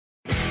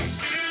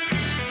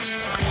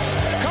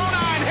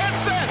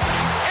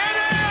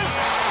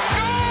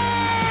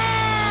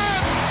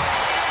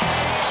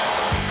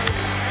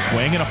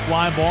Swing and a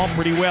fly ball,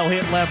 pretty well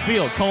hit left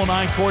field.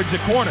 Conine towards the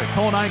corner.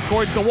 Conine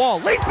towards the wall.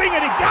 Leaping,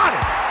 and he got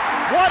it!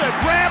 What a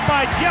grab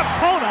by Jeff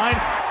Conine.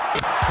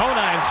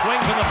 Conine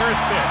swings in the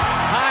first pitch.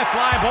 High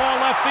fly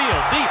ball left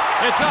field. Deep.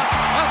 It's up,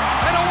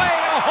 and away.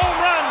 A home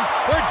run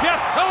for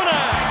Jeff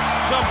Conine.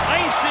 Some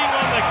icing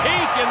on the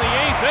cake in the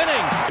 8th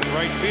inning.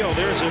 Right field.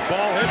 There's a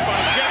ball hit by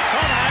Jeff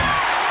Conine.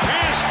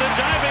 Past the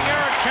diving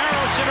Eric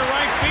Karros into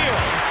right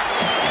field.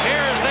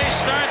 Here as they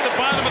start the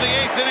bottom of the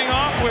 8th inning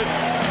off with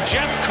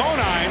Jeff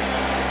Conine,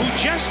 who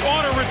just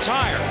ought to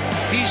retire.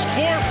 He's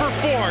 4 for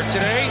 4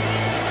 today.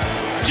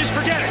 Just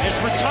forget it.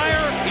 Just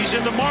retire. He's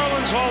in the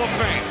Marlins Hall of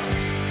Fame.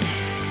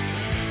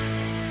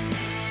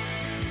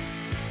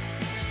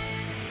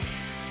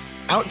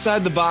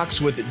 Outside the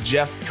Box with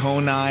Jeff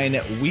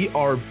Conine. We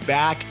are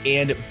back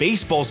and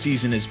baseball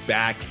season is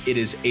back. It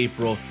is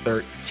April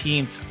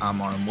 13th.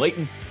 I'm Arm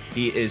Layton.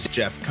 He is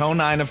Jeff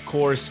Conine, of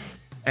course.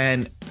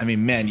 And I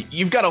mean, man,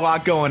 you've got a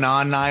lot going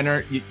on,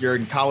 Niner. You're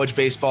in college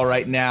baseball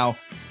right now,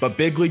 but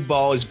big league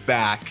ball is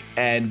back.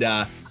 And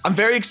I'm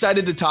very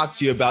excited to talk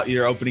to you about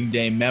your opening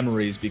day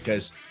memories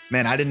because,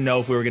 man, I didn't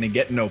know if we were going to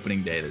get an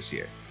opening day this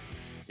year.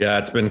 Yeah,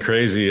 it's been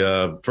crazy.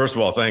 First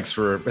of all, thanks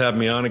for having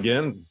me on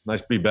again.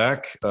 Nice to be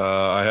back.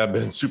 I have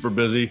been super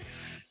busy.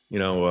 You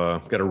know,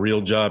 got a real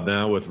job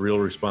now with real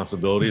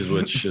responsibilities,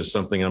 which is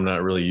something I'm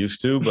not really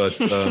used to. But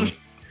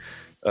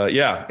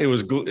yeah, it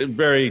was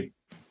very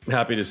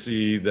happy to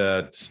see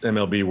that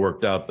MLB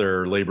worked out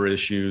their labor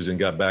issues and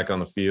got back on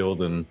the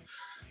field and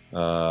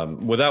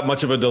without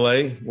much of a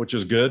delay, which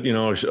is good. You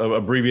know,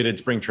 abbreviated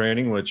spring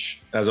training,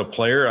 which as a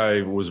player,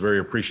 I was very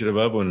appreciative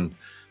of when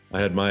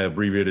I had my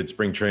abbreviated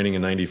spring training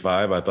in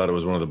 '95. I thought it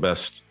was one of the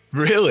best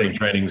spring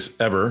trainings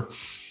ever.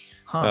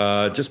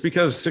 Just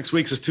because 6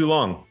 weeks is too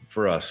long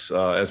for us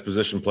as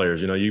position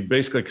players. You know, you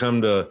basically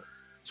come to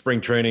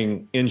spring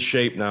training in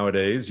shape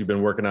nowadays. You've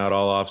been working out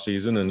all off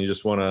season and you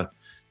just want to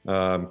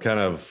kind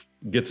of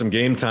get some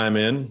game time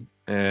in.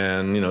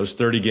 And, you know, it's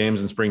 30 games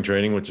in spring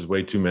training, which is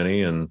way too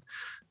many. And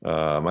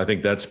I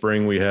think that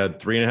spring we had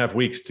 3.5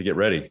 weeks to get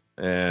ready.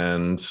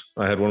 And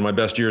I had one of my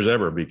best years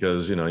ever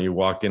because, you know, you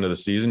walk into the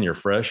season, you're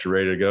fresh, you're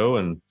ready to go.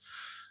 And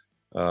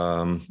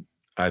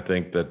I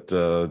think that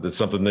that's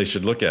something they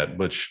should look at,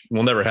 which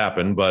will never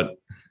happen. But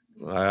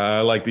I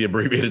like the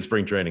abbreviated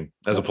spring training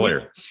as a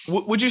player.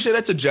 Would you say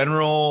that's a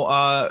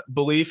general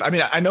belief? I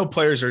mean, I know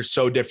players are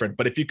so different,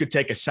 but if you could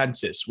take a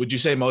census, would you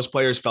say most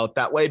players felt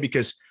that way?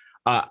 Because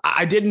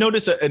I did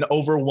notice an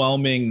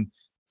overwhelming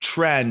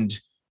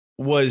trend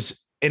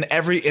was in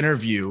every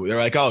interview. They're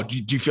like, oh, do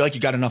you feel like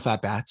you got enough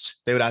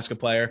at-bats? They would ask a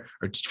player,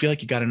 or do you feel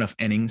like you got enough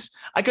innings?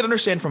 I could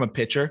understand from a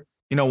pitcher,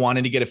 you know,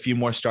 wanting to get a few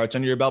more starts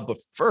under your belt, but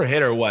for a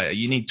hitter, what,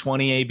 you need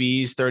 20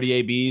 ABs, 30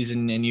 ABs,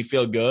 and you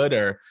feel good?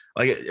 Or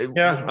like,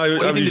 yeah, what do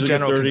you think the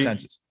general 30,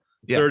 consensus?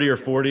 30 or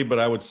 40, but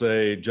I would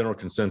say general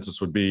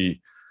consensus would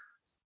be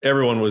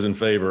everyone was in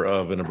favor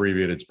of an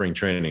abbreviated spring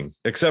training,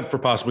 except for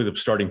possibly the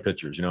starting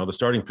pitchers. You know, the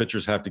starting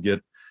pitchers have to get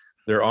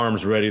their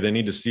arms ready. They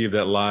need to see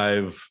that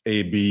live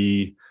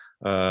AB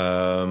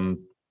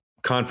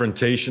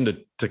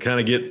confrontation to kind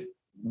of get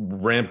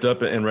ramped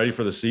up and ready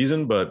for the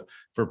season. But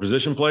for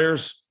position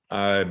players,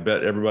 I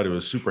bet everybody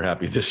was super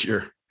happy this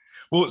year.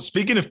 Well,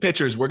 speaking of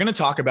pitchers, we're going to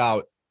talk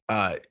about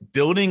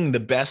building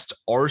the best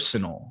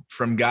arsenal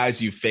from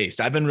guys you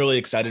faced. I've been really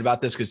excited about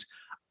this because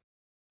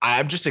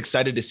I'm just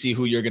excited to see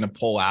who you're going to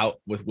pull out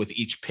with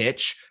each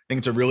pitch. I think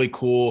it's a really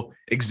cool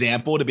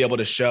example to be able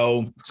to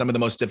show some of the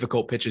most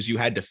difficult pitches you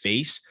had to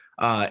face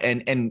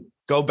and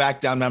go back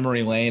down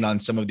memory lane on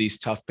some of these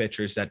tough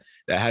pitchers that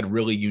had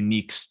really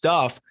unique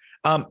stuff.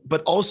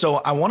 But also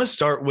I want to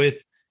start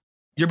with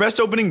your best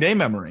opening day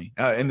memory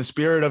in the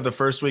spirit of the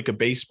first week of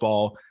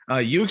baseball.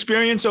 You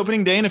experienced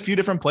opening day in a few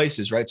different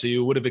places, right? So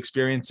you would have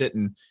experienced it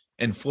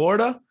in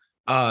Florida,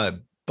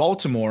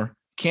 Baltimore,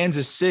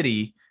 Kansas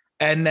City.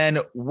 And then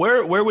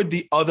where would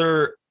the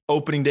other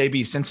opening day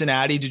be?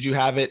 Cincinnati? Did you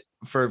have it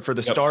for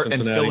the start?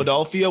 And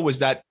Philadelphia? Was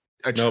that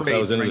a trade? That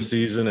was end of the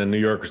season, and New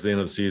York was the end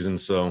of the season.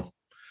 So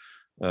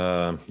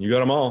you got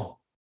them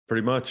all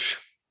pretty much.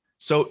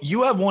 So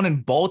you have one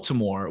in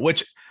Baltimore,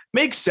 which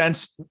makes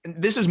sense.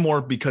 This is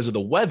more because of the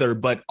weather,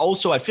 but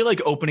also I feel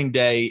like opening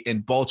day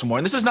in Baltimore,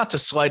 and this is not to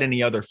slight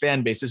any other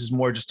fan base. This is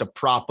more just to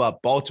prop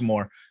up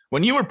Baltimore.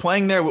 When you were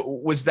playing there,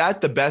 was that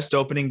the best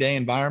opening day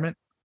environment?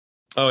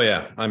 Oh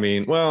yeah. I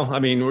mean,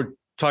 we're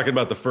talking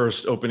about the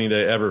first opening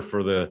day ever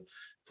for the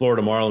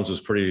Florida Marlins was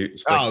pretty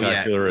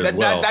spectacular as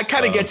well. That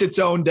kind of gets its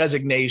own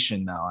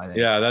designation now, I think.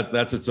 Yeah,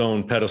 that's its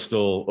own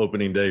pedestal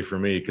opening day for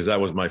me because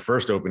that was my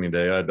first opening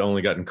day. I'd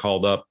only gotten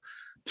called up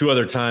 2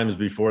 other times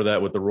before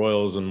that with the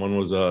Royals, and one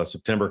was a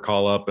September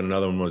call up and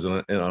another one was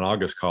an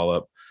August call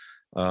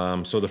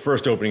up. So the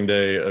first opening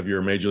day of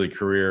your major league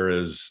career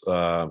is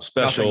special.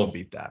 Nothing will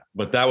beat that.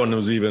 But that one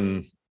was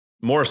even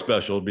more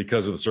special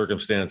because of the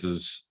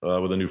circumstances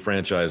with a new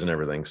franchise and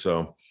everything.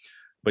 So,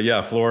 but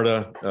yeah,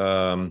 Florida,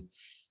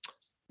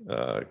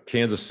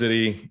 Kansas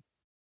City,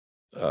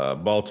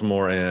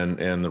 Baltimore,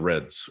 and the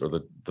Reds are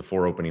the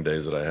 4 opening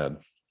days that I had.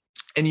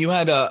 And you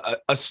had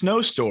a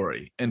snow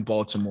story in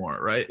Baltimore,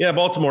 right? Yeah,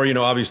 Baltimore,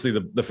 obviously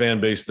the fan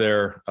base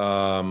there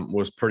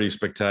was pretty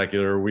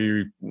spectacular.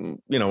 We,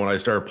 when I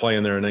started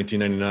playing there in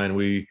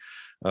 1999,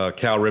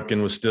 Cal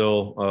Ripken was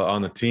still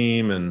on the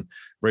team, and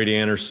Brady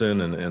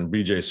Anderson and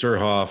BJ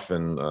Surhoff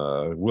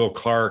and Will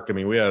Clark. I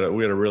mean, we had a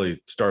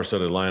really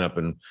star-studded lineup,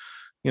 and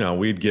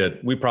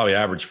we probably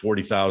averaged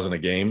 40,000 a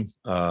game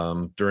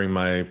during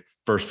my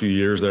first few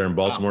years there in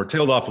Baltimore. Wow.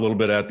 Tailed off a little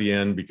bit at the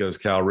end because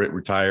Cal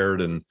retired,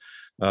 and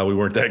we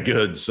weren't that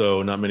good,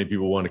 so not many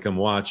people wanted to come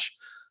watch.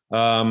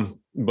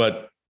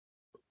 But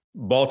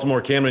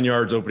Baltimore Camden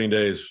Yards opening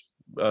day is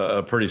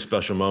a pretty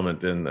special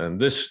moment, and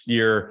this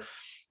year,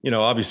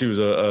 obviously it was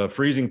a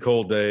freezing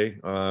cold day,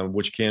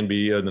 which can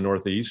be in the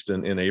Northeast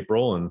in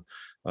April, and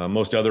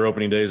most other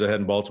opening days I had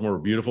in Baltimore were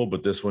beautiful,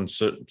 but this one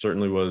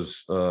certainly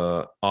was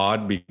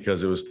odd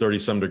because it was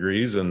 30-some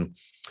degrees, and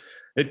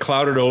it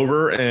clouded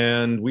over,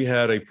 and we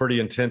had a pretty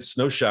intense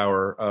snow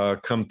shower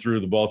come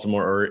through the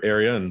Baltimore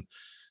area. And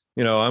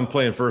I'm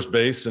playing first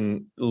base,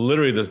 and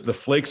literally the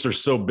flakes are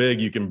so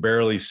big you can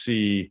barely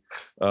see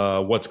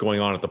what's going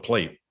on at the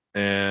plate.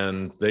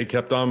 And they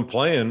kept on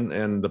playing,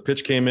 and the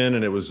pitch came in,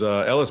 and it was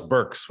Ellis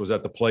Burks was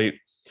at the plate,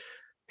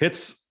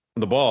 hits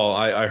the ball.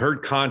 I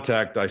heard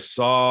contact. I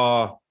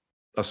saw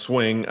a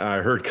swing. I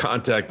heard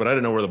contact, but I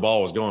didn't know where the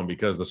ball was going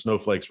because the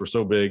snowflakes were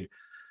so big.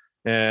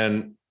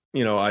 And,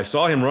 I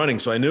saw him running,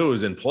 so I knew it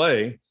was in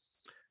play.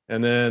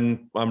 And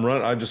then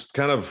I'm just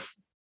kind of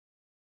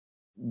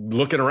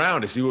looking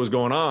around to see what was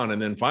going on.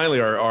 And then finally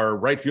our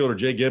right fielder,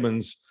 Jay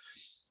Gibbons,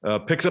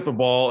 picks up a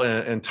ball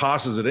and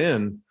tosses it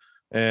in,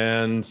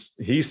 and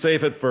he's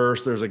safe at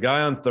first. There's a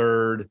guy on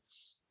third,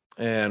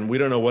 and we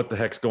don't know what the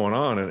heck's going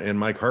on. And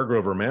Mike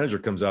Hargrove, our manager,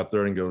 comes out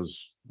there and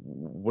goes,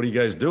 "What are you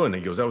guys doing?" And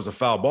he goes, "That was a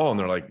foul ball." And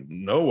they're like,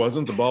 "No, it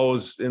wasn't. The ball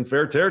was in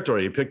fair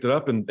territory. He picked it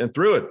up and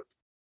threw it."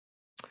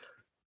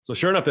 So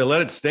sure enough, they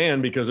let it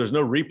stand because there's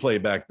no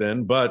replay back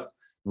then, but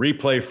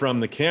replay from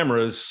the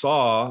cameras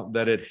saw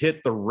that it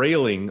hit the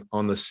railing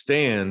on the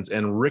stands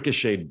and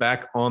ricocheted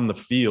back on the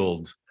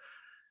field,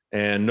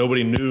 and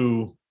nobody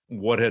knew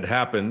what had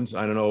happened.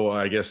 I don't know.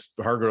 I guess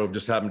Hargrove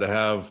just happened to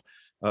have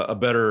a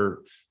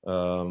better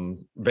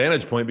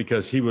vantage point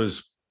because he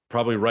was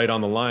probably right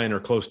on the line or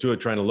close to it,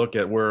 trying to look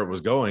at where it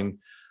was going.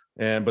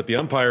 But the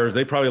umpires,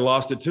 they probably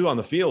lost it too on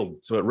the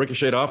field. So it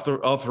ricocheted off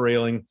the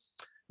railing,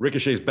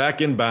 ricochets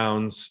back in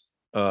bounds.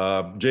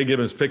 Jay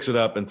Gibbons picks it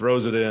up and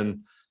throws it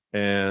in,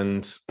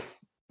 and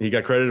he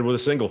got credited with a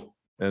single.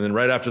 And then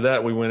right after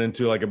that, we went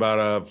into like about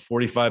a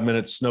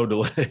 45-minute snow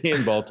delay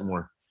in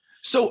Baltimore.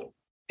 So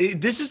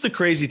this is the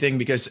crazy thing,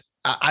 because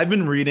I've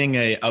been reading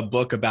a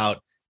book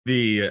about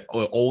the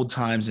old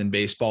times in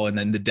baseball and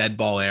then the dead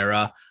ball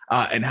era,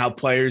 and how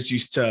players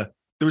used to,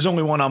 there was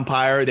only one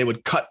umpire. They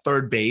would cut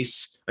third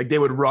base. Like they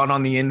would run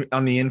on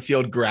the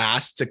infield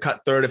grass to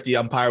cut third if the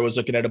umpire was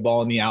looking at a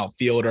ball in the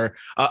outfield, or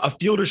a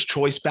fielder's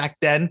choice back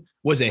then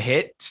was a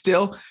hit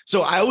still.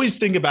 So I always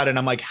think about it, and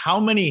I'm like, how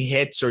many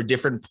hits or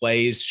different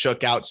plays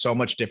shook out so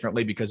much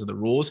differently because of the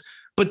rules?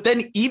 But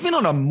then even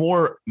on a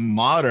more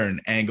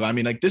modern angle, I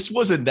mean, like this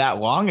wasn't that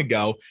long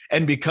ago,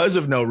 and because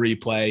of no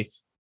replay,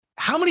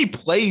 how many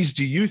plays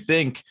do you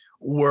think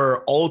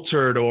were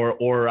altered,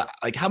 or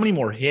like how many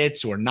more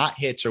hits or not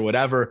hits or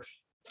whatever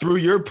through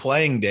your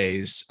playing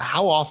days?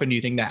 How often do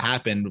you think that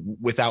happened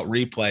without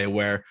replay,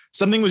 where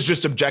something was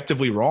just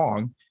objectively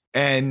wrong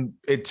and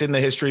it's in the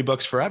history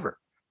books forever?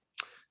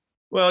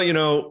 Well,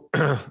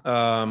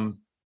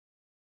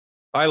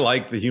 I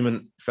like the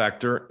human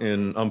factor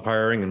in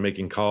umpiring and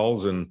making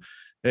calls. And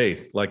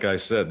hey, like I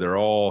said, they're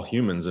all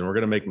humans, and we're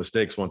going to make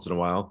mistakes once in a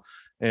while.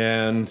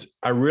 And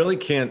I really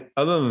can't,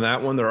 other than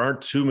that one, there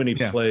aren't too many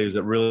plays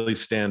that really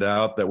stand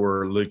out that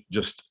were like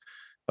just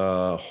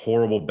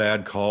horrible,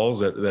 bad calls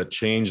that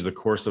changed the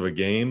course of a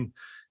game.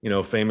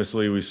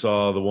 Famously, we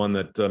saw the one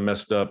that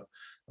messed up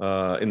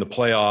in the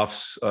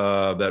playoffs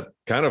that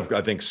kind of,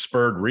 I think,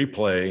 spurred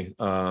replay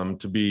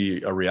to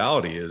be a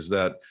reality, is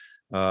that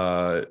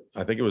I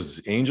think it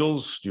was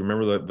Angels. Do you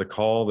remember the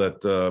call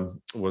that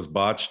was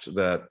botched,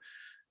 that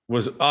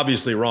was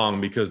obviously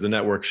wrong because the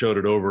network showed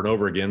it over and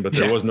over again, but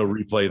there was no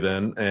replay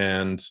then.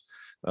 And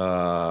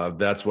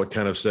that's what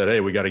kind of said,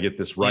 hey, we got to get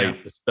this right,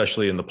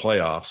 especially in the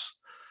playoffs.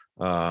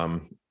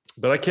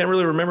 But I can't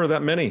really remember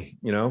that many,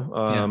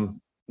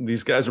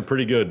 these guys are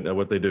pretty good at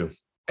what they do.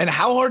 And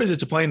how hard is it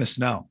to play in the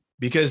snow?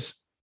 Because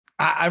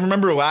I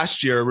remember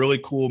last year, a really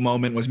cool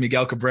moment was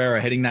Miguel Cabrera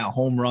hitting that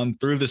home run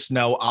through the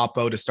snow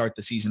oppo to start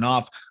the season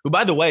off, who,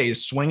 by the way,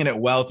 is swinging it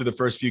well through the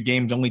first few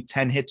games, only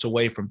 10 hits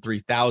away from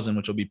 3,000,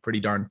 which will be pretty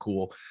darn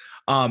cool.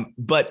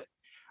 But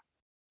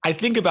I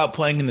think about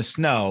playing in the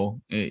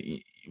snow.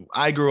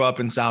 I grew up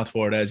in South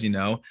Florida, as you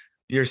know.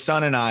 Your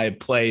son and I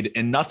played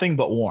in nothing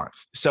but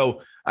warmth.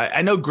 So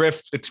I know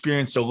Griff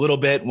experienced a little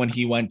bit when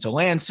he went to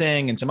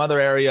Lansing and some other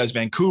areas,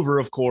 Vancouver,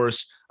 of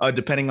course,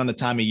 depending on the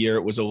time of year,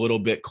 it was a little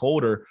bit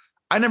colder.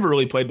 I never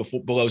really played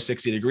below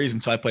 60 degrees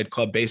until I played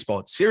club baseball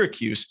at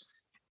Syracuse,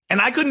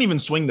 and I couldn't even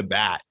swing the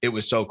bat. It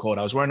was so cold.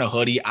 I was wearing a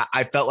hoodie.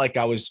 I felt like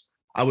I was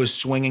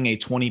swinging a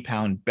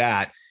 20-pound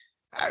bat.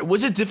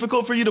 Was it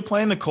difficult for you to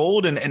play in the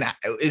cold? And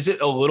is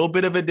it a little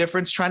bit of a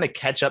difference trying to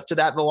catch up to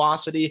that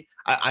velocity?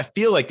 I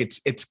feel like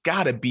it's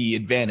got to be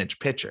advantage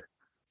pitcher.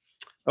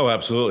 Oh,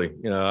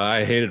 absolutely.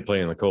 I hated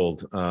playing in the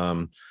cold.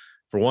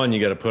 For one, you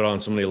got to put on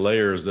so many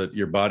layers that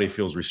your body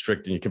feels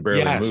restricted. You can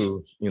barely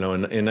move. In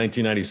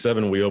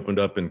 1997, we opened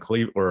up in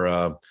Cleveland,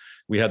 or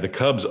we had the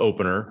Cubs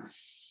opener.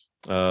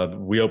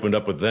 We opened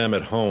up with them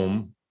at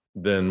home.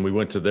 Then we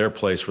went to their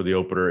place for the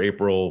opener,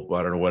 April,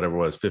 I don't know, whatever it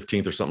was,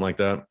 15th or something like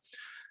that.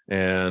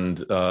 And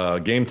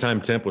game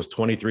time temp was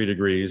 23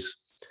 degrees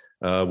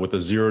with a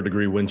 0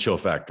 degree wind chill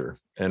factor.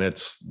 And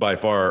it's by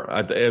far,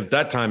 at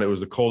that time, it was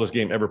the coldest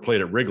game ever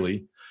played at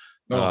Wrigley.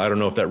 I don't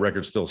know if that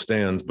record still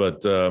stands,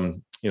 but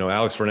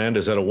Alex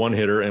Fernandez had a one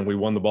hitter and we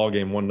won the ball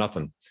game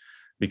 1-0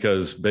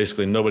 because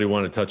basically nobody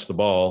wanted to touch the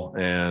ball.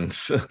 And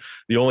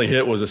the only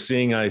hit was a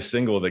seeing eye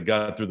single that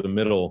got through the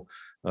middle,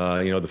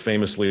 the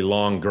famously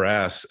long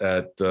grass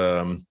at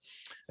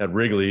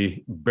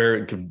Wrigley.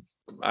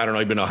 I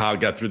don't even know how it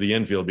got through the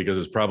infield because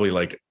it's probably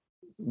like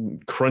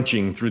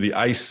crunching through the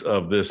ice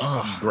of this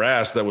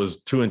grass that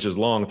was 2 inches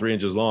long, 3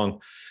 inches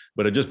long,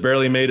 but it just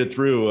barely made it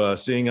through.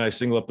 Seeing eye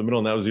single up the middle,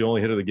 and that was the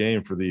only hit of the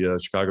game for the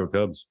Chicago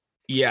Cubs.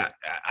 Yeah,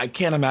 I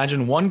can't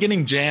imagine one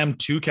getting jammed,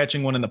 two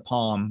catching one in the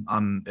palm.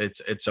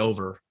 It's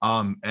over.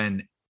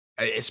 And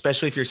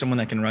especially if you're someone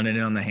that can run it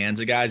in on the hands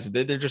of guys,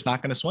 they're just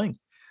not going to swing.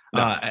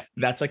 No.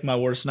 That's like my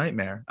worst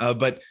nightmare.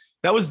 But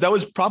that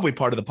was probably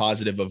part of the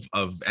positive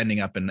of ending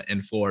up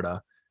in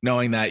Florida,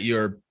 knowing that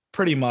you're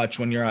pretty much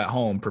when you're at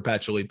home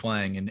perpetually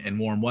playing in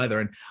warm weather.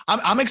 And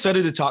I'm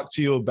excited to talk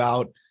to you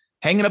about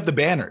hanging up the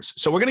banners.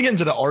 So we're going to get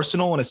into the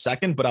Arsenal in a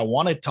second, but I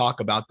want to talk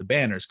about the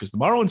banners because the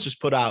Marlins just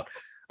put out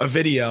a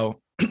video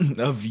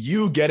of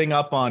you getting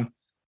up on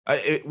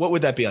what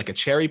would that be, like a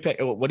cherry pick?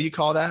 What do you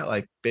call that?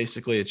 Like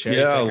basically a cherry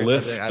picker, a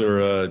lift or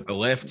a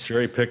lift,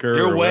 cherry picker.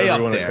 You're way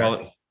up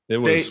there. It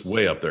was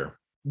way up there.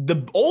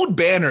 The old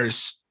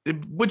banners,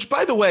 which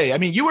by the way, I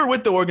mean, you were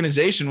with the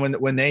organization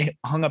when they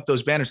hung up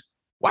those banners.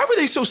 Why were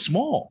they so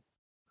small?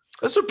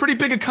 That's a pretty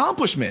big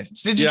accomplishment.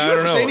 Did you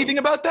ever say anything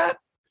about that?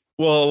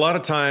 Well, a lot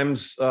of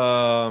times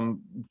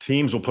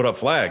teams will put up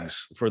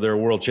flags for their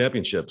world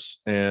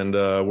championships, and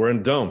we're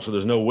in dome, so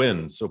there's no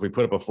wind. So if we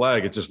put up a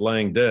flag, it's just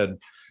laying dead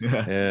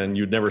and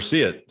you'd never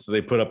see it. So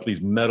they put up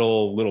these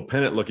metal little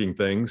pennant looking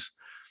things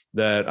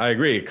that I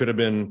agree. It could have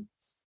been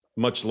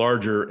much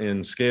larger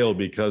in scale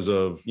because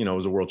of, it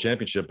was a world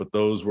championship, but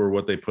those were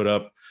what they put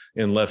up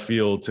in left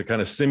field to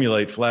kind of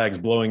simulate flags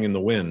blowing in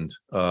the wind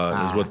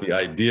is what the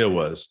idea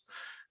was.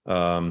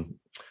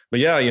 But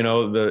yeah,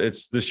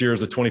 it's this year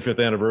is the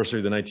 25th anniversary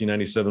of the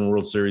 1997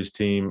 World Series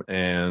team,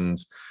 and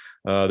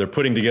they're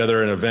putting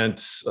together an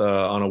event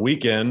on a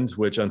weekend,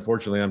 which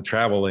unfortunately I'm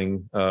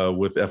traveling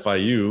with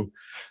FIU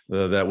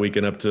that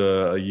weekend up to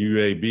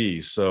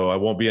UAB, so I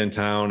won't be in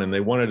town. And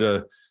they wanted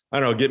to,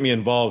 get me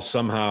involved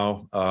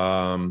somehow,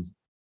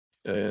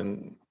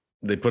 and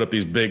they put up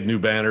these big new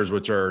banners,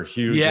 which are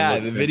huge. Yeah,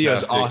 the video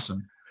is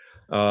awesome.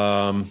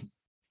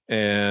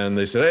 And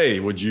they said,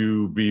 hey, would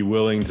you be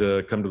willing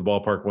to come to the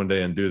ballpark one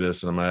day and do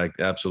this? And I'm like,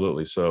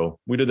 absolutely. So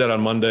we did that on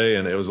Monday,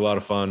 and it was a lot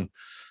of fun.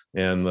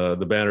 And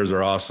the banners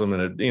are awesome.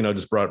 And it,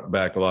 just brought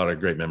back a lot of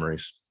great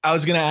memories. I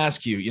was going to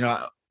ask you,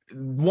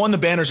 the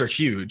banners are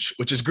huge,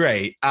 which is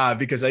great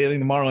because I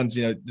think the Marlins,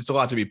 it's a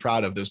lot to be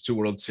proud of, those two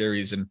World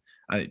Series. And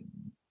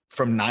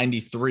from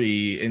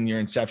 93 in your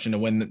inception to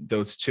win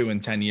those two in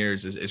 10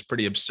 years is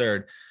pretty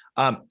absurd.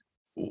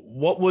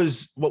 What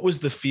was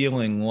the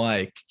feeling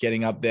like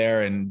getting up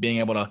there and being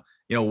able to,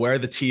 wear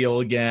the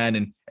teal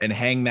again and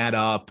hang that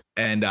up?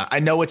 And I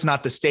know it's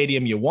not the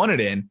stadium you won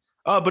it in,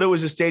 but it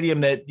was a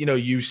stadium that,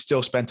 you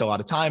still spent a lot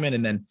of time in.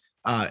 And then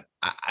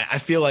I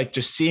feel like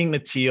just seeing the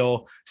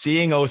teal,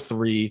 seeing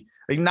 03,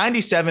 like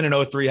 97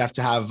 and 03 have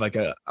to have like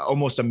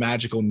almost a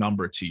magical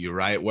number to you,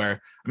 right?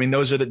 Where,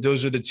 those are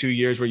the 2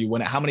 years where you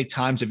win it. How many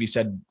times have you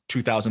said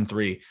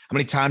 2003? How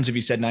many times have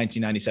you said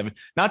 1997?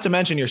 Not to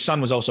mention your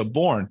son was also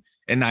born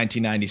in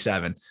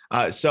 1997.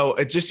 So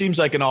it just seems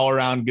like an all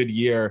around good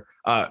year.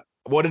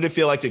 What did it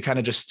feel like to kind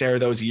of just stare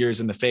those years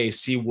in the face,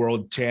 see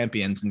world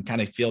champions, and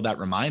kind of feel that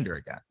reminder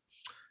again?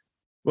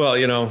 Well,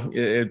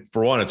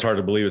 for one, it's hard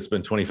to believe it's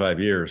been 25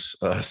 years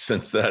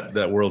since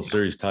that World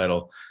Series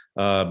title.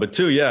 But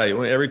two, yeah,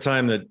 every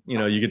time that,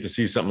 you get to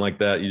see something like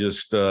that, you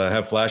just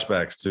have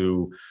flashbacks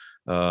to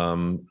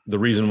the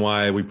reason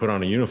why we put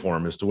on a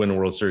uniform is to win a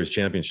World Series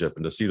championship,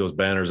 and to see those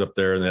banners up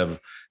there and they have,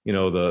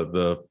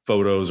 the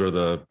photos or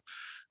the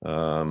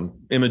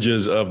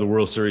images of the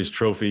World Series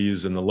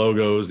trophies and the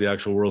logos, the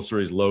actual World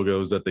Series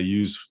logos that they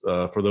use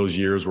for those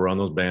years were on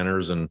those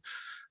banners. And,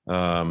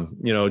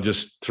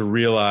 just to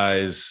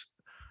realize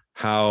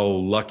how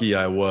lucky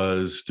I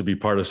was to be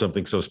part of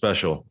something so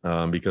special,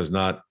 because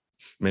not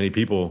many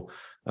people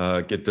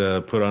get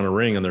to put on a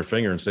ring on their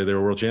finger and say they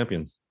were world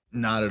champion.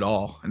 Not at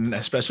all. And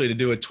especially to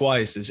do it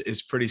twice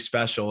is pretty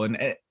special.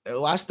 And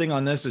last thing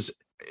on this is,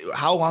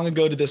 how long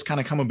ago did this kind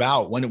of come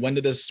about? When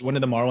did the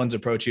Marlins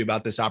approach you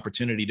about this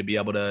opportunity to be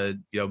able to,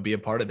 be a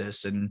part of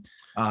this and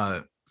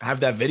have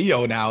that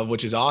video now,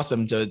 which is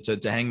awesome to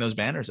hang those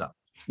banners up?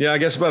 Yeah, I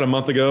guess about a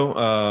month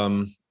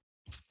ago,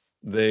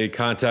 they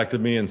contacted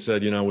me and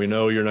said, we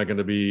know you're not going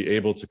to be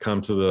able to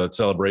come to the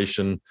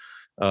celebration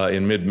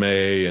in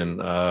mid-May.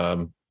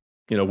 And,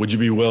 would you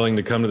be willing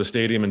to come to the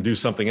stadium and do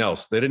something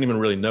else? They didn't even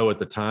really know at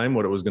the time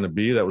what it was going to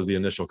be. That was the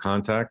initial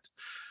contact.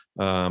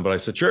 But I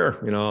said, sure,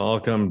 I'll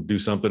come do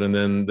something. And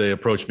then they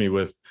approached me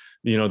with,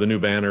 the new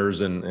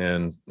banners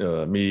and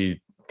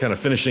me kind of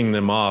finishing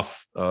them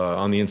off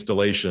on the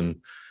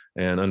installation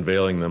and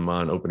unveiling them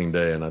on opening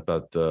day. And I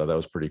thought that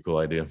was a pretty cool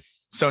idea.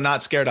 So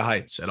not scared of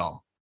heights at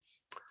all?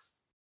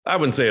 I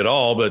wouldn't say at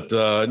all, but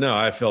no,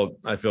 I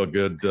felt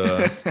good.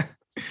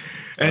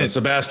 And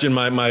Sebastian,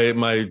 my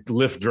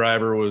Lyft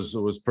driver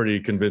was pretty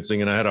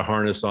convincing, and I had a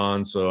harness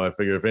on. So I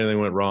figured if anything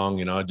went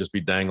wrong, I'd just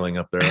be dangling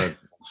up there. I'd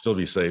still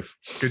be safe.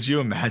 Could you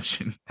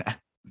imagine that?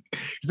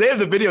 Because they have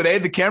the video, they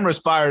had the cameras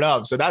fired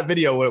up. So that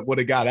video would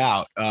have got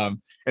out.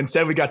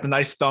 Instead, we got the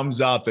nice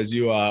thumbs up as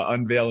you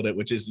unveiled it,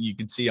 which is you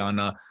can see on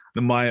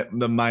the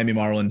Miami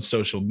Marlins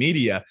social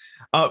media.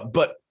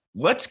 But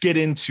let's get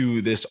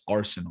into this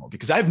arsenal,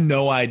 because I have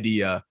no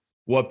idea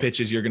what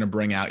pitches you're going to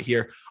bring out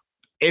here.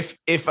 If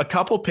a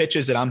couple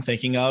pitches that I'm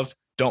thinking of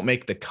don't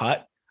make the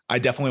cut, I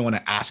definitely want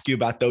to ask you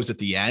about those at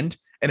the end.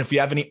 And if you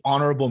have any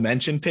honorable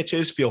mention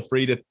pitches, feel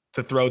free to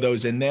throw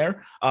those in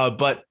there.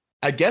 But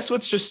I guess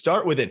let's just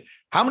start with it.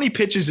 How many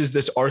pitches is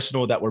this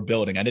arsenal that we're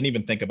building? I didn't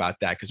even think about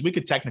that, because we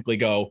could technically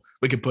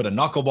we could put a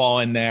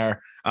knuckleball in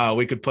there.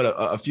 We could put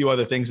a few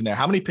other things in there.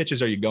 How many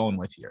pitches are you going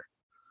with here?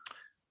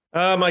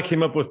 I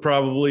came up with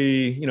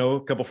probably, a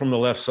couple from the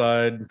left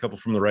side, a couple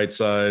from the right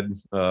side.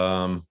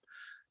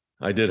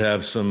 I did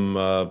have some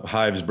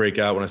hives break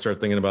out when I started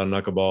thinking about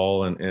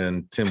knuckleball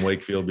and Tim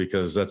Wakefield,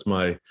 because that's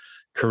my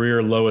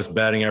career lowest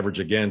batting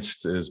average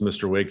against is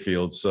Mr.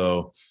 Wakefield.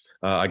 So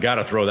I got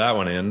to throw that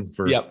one in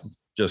for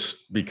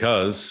just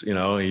because,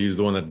 he's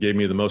the one that gave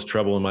me the most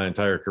trouble in my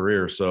entire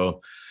career.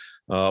 So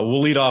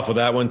we'll lead off with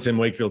that one. Tim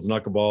Wakefield's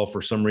knuckleball,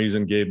 for some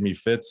reason, gave me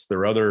fits. There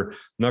are other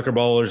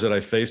knuckleballers that I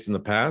faced in the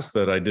past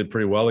that I did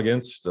pretty well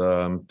against.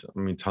 Tom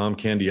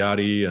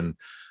Candiotti and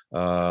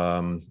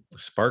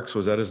Sparks,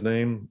 was that his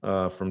name,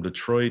 from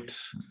Detroit?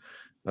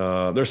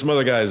 There's some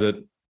other guys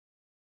that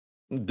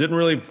didn't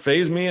really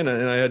phase me, and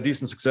I had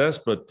decent success,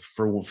 but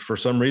for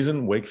some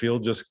reason,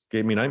 Wakefield just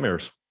gave me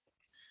nightmares.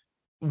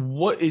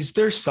 What is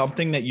there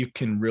something that you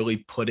can really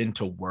put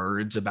into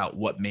words about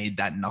what made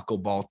that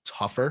knuckleball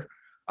tougher?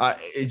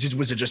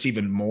 Was it just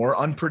even more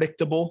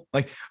unpredictable?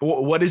 Like,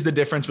 what is the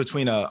difference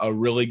between a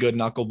really good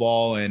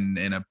knuckleball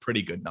and a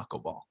pretty good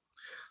knuckleball?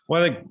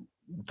 Well, I think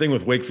the thing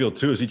with Wakefield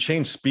too is he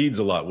changed speeds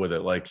a lot with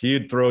it. Like,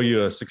 he'd throw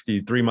you a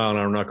 63 mile an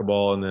hour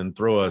knuckleball and then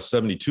throw a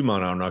 72 mile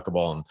an hour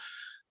knuckleball.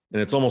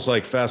 And it's almost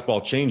like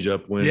fastball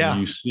changeup when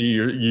you see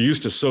you're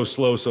used to so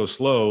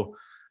slow.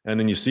 And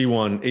then you see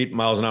one 8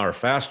 miles an hour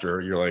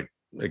faster. You're like,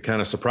 it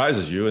kind of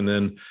surprises you. And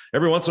then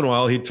every once in a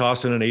while he'd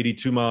toss in an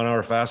 82 mile an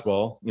hour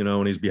fastball,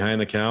 when he's behind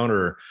the count,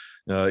 or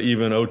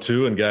even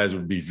 0-2, and guys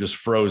would be just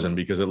frozen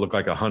because it looked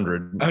like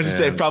 100. I was going to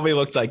say, it probably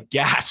looked like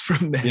gas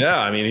from there. Yeah.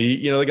 I mean,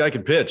 the guy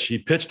could pitch. He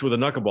pitched with a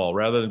knuckleball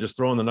rather than just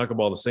throwing the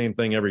knuckleball the same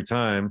thing every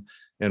time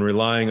and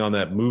relying on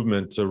that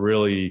movement to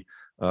really,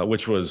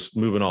 which was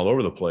moving all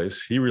over the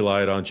place. He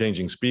relied on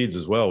changing speeds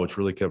as well, which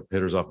really kept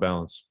hitters off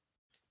balance.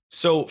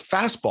 So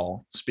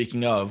fastball,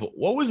 speaking of,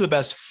 what was the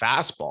best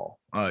fastball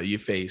you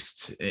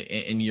faced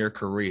in your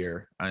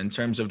career in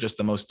terms of just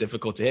the most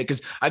difficult to hit?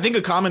 Because I think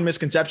a common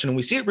misconception, and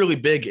we see it really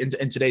big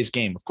in today's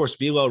game, of course,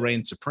 velo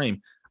reigns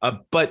supreme,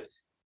 but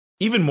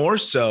even more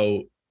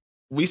so,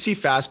 we see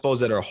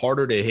fastballs that are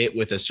harder to hit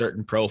with a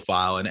certain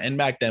profile. And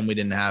back then we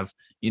didn't have,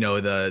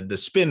 the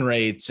spin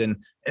rates and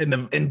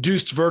the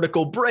induced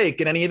vertical break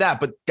and any of that,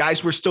 but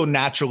guys were still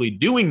naturally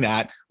doing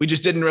that. We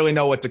just didn't really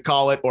know what to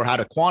call it or how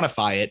to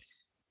quantify it.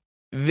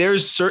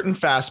 There's certain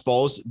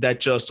fastballs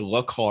that just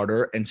look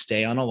harder and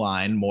stay on a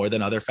line more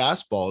than other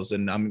fastballs.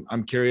 And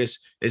I'm curious,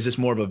 is this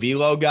more of a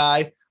velo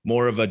guy,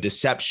 more of a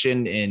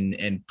deception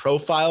and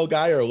profile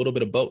guy, or a little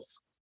bit of both?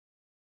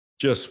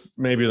 Just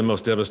maybe the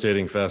most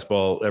devastating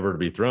fastball ever to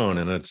be thrown,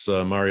 and it's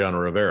Mariano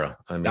Rivera.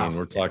 I mean,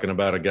 we're talking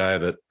about a guy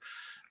that,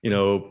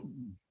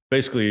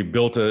 basically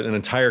built an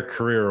entire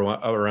career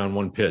around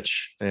one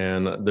pitch.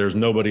 And there's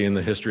nobody in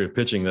the history of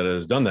pitching that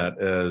has done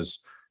that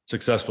as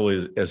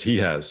successfully as he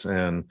has.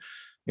 And,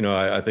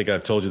 I think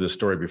I've told you this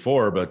story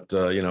before, but,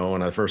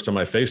 when the first time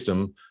I faced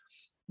him,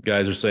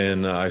 guys are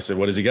saying, I said,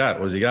 what does he got?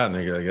 What does he got? And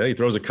they go, yeah, he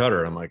throws a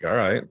cutter. I'm like, all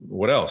right,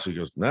 what else? He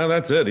goes, no,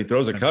 that's it. He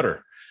throws a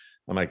cutter.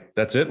 I'm like,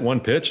 that's it. One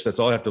pitch. That's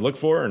all I have to look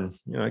for. And,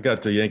 I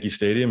got to Yankee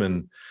Stadium,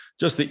 and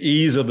just the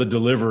ease of the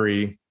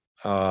delivery.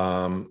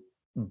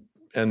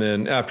 And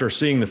then after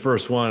seeing the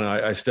first one,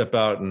 I step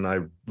out and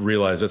I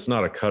realized it's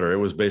not a cutter. It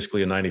was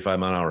basically a 95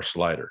 mile an hour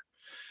slider.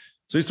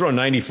 So he's throwing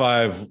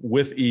 95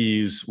 with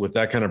ease with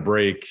that kind of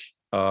break.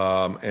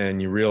 And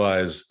you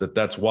realize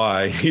that's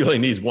why he only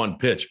needs one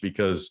pitch,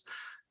 because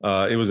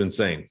it was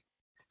insane.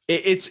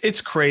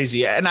 It's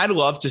crazy. And I'd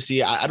love to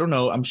see, I don't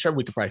know, I'm sure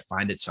we could probably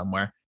find it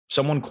somewhere.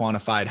 Someone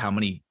quantified how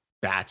many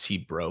bats he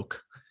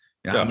broke,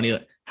 how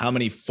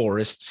many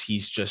forests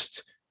he's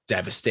just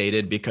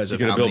devastated because You of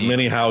could how have built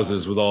many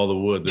houses with all the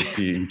wood that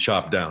he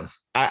chopped down.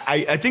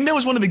 I think that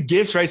was one of the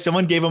gifts, right?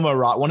 Someone gave him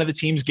one of the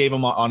teams gave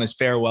him on his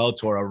farewell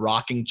tour, a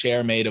rocking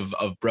chair made of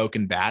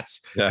broken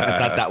bats. I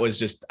thought that was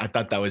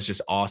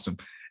just awesome.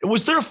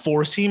 Was there a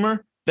four-seamer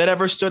that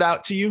ever stood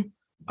out to you?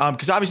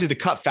 Because obviously the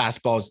cut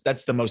fastballs,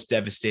 that's the most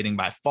devastating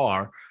by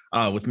far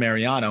with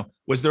Mariano.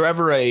 Was there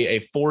ever a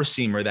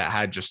four-seamer that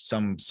had just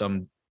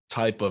some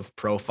type of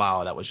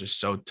profile that was just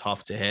so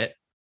tough to hit?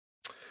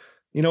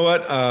 You know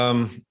what?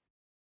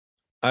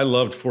 I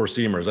loved four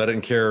seamers. I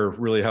didn't care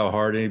really how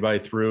hard anybody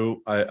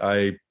threw.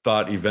 I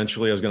thought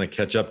eventually I was going to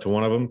catch up to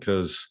one of them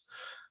because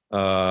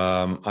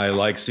I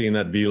like seeing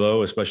that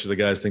velo, especially the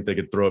guys think they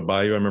could throw it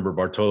by you. I remember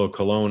Bartolo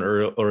Colon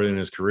early in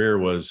his career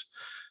was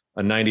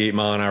a 98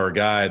 mile an hour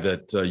guy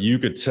that you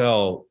could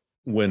tell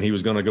when he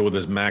was going to go with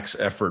his max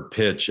effort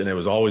pitch, and it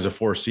was always a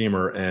four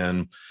seamer.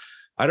 And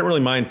I didn't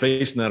really mind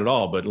facing that at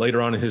all. But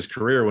later on in his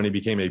career, when he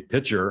became a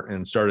pitcher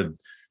and started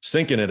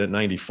sinking it at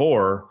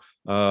 94,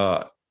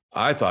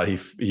 I thought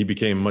he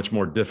became much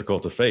more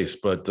difficult to face.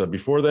 But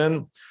before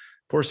then,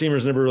 four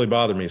seamers never really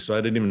bothered me. So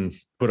I didn't even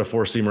put a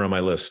four seamer on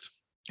my list.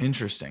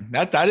 Interesting.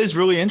 That is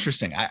really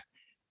interesting.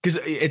 Because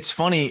it's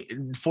funny,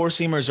 four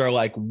seamers are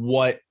like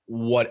what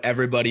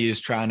everybody is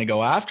trying to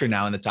go after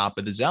now in the top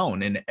of the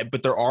zone.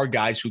 But there are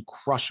guys who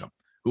crush them,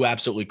 who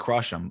absolutely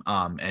crush them.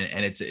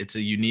 And it's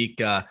a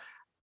unique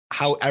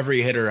how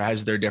every hitter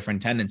has their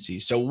different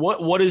tendencies. So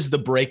what is the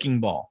breaking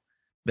ball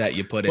that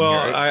you put in here?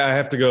 Well, I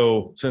have to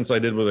go, since I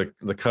did with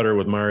the cutter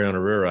with Mariano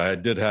Rivera, I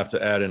did have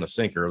to add in a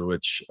sinker,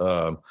 which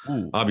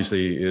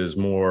obviously is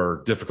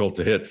more difficult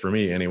to hit for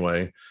me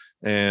anyway.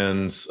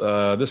 And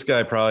this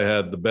guy probably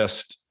had the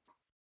best,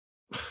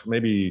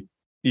 maybe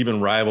even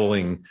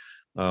rivaling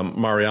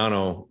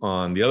Mariano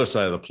on the other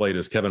side of the plate,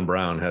 is Kevin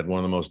Brown. Had one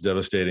of the most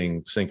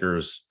devastating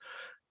sinkers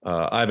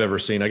I've ever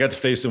seen. I got to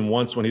face him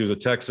once when he was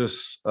at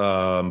Texas,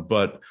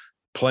 but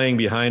playing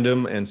behind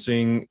him and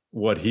seeing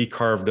what he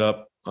carved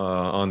up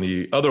on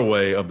the other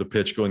way of the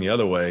pitch, going the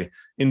other way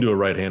into a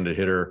right-handed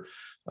hitter.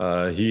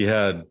 He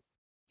had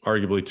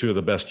arguably two of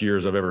the best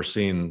years I've ever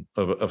seen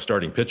of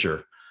starting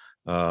pitcher.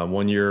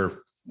 One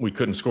year we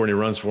couldn't score any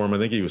runs for him. I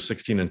think he was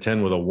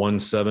 16-10 with a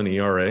 1.7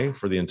 ERA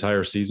for the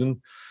entire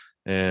season.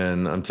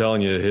 And I'm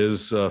telling you,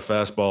 his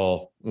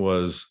fastball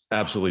was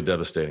absolutely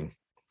devastating.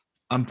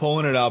 I'm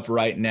pulling it up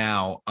right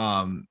now.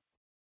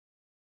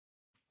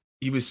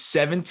 He was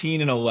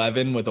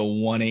 17-11 with a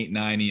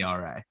 1.89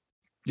 ERA.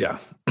 Yeah.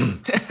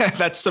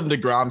 That's some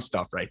DeGrom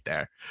stuff right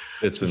there.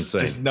 It's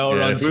insane. Just no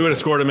runs. If we would have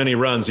scored him any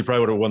runs, he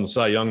probably would have won the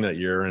Cy Young that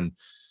year. And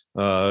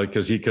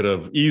because he could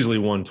have easily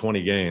won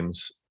 20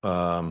 games.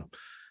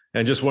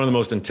 And just one of the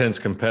most intense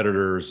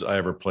competitors I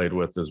ever played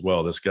with as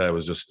well. This guy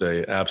was just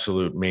a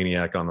absolute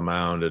maniac on the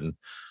mound and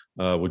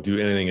would do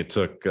anything it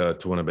took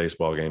to win a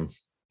baseball game.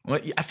 Well,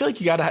 I feel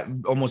like you got to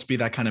almost be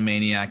that kind of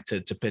maniac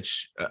to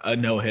pitch a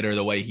no-hitter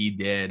the way he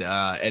did.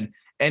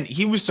 And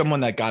he was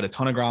someone that got a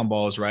ton of ground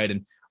balls, right?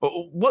 And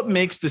what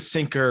makes the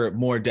sinker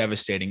more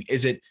devastating?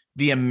 Is it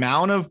the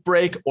amount of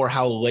break or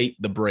how late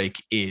the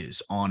break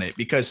is on it?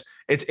 Because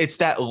it's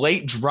that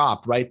late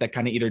drop, right, that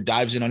kind of either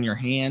dives in on your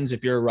hands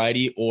if you're a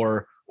righty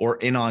or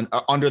in on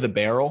under the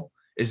barrel.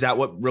 Is that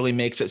what really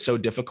makes it so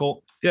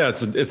difficult? Yeah,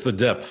 it's the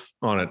depth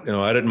on it. You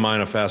know, I didn't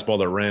mind a fastball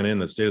that ran in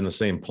that stayed in the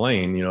same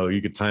plane. You know,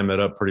 you could time that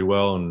up pretty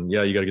well. And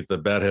yeah, you got to get the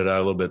bat head out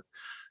a little bit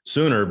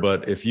sooner.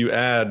 But if you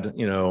add,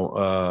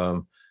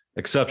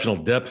 exceptional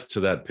depth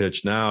to that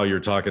pitch, now you're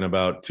talking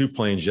about two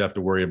planes you have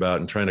to worry about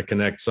and trying to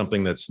connect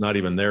something that's not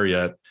even there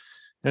yet.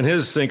 And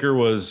his sinker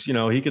was,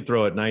 he could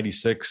throw at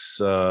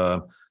 96.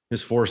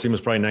 His four seam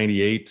was probably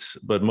 98,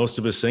 but most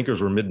of his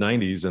sinkers were mid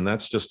 90s. And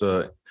that's just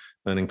an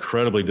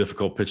incredibly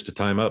difficult pitch to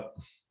time up.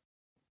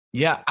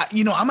 Yeah.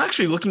 I'm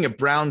actually looking at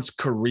Brown's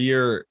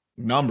career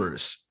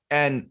numbers,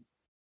 and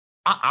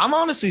I'm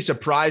honestly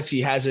surprised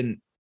he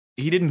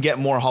didn't get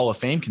more Hall of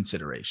Fame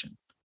consideration.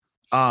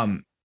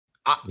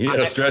 He had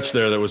a stretch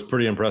there that was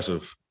pretty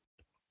impressive.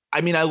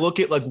 I mean, I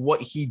look at like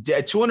what he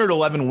did.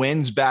 211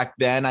 wins back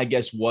then, I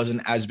guess,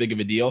 wasn't as big of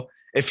a deal.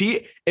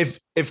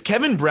 If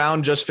Kevin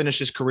Brown just finished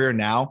his career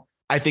now,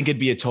 I think it'd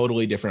be a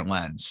totally different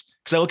lens.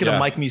 Because I look at a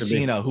Mike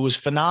Mussina, who was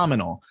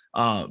phenomenal.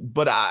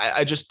 But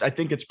I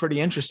think it's pretty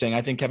interesting.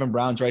 I think Kevin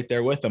Brown's right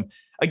there with him.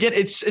 Again,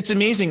 it's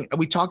amazing.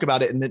 We talk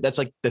about it, and that's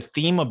like the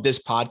theme of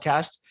this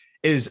podcast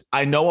is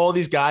I know all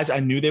these guys. I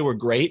knew they were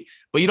great,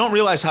 but you don't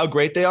realize how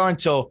great they are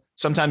until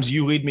sometimes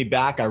you lead me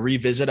back. I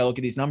revisit, I look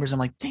at these numbers. I'm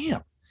like,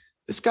 damn,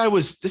 this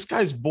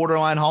guy's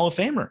borderline Hall of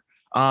Famer.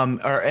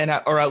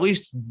 Or at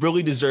least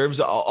really deserves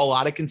a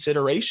lot of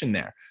consideration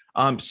there.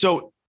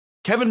 So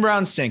Kevin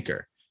Brown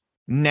sinker.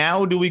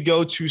 Now do we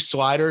go to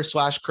slider /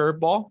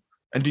 curveball?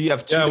 And do you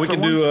have two? Yeah, we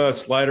can do a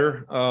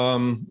slider.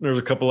 There's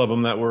a couple of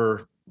them that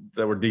were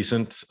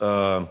decent.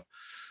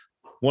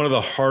 One of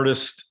the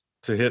hardest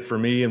to hit for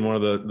me and one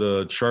of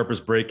the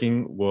sharpest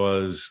breaking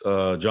was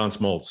John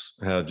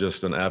Smoltz. Had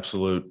just an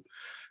absolute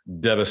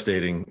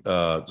devastating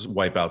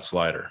wipeout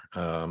slider.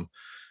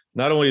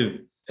 Not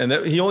only and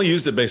that he only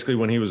used it basically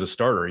when he was a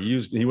starter.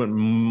 He went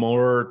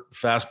more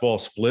fastball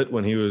split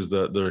when he was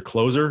the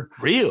closer.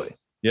 Really?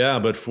 Yeah,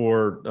 but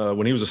for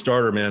when he was a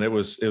starter, man, it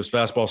was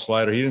fastball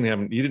slider. He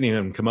didn't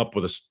even come up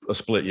with a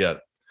split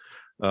yet,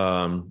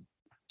 and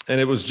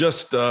it was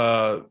just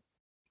the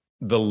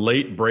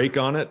late break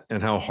on it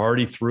and how hard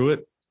he threw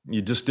it.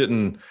 You just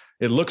didn't.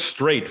 It looked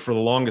straight for the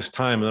longest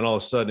time, and then all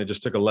of a sudden, it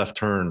just took a left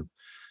turn,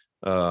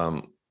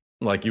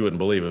 like you wouldn't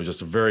believe. It was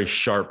just a very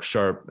sharp,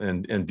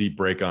 and deep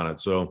break on it.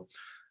 So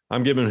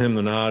I'm giving him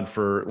the nod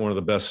for one of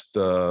the best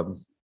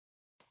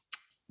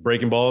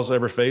breaking balls I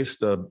ever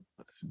faced.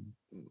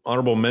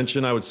 Honorable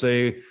mention, I would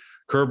say,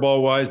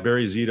 curveball wise,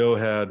 Barry Zito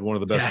had one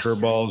of the best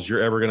curveballs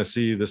you're ever going to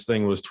see. This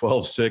thing was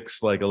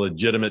 12-6, like a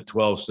legitimate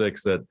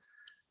 12-6 that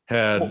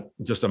had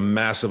just a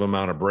massive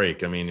amount of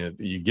break. I mean,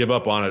 you give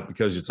up on it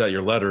because it's at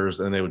your letters,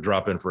 and they would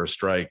drop in for a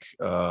strike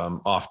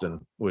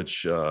often,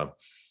 which it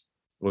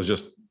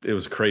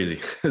was crazy.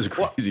 It was a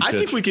crazy pitch. I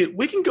think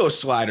we can go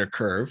slider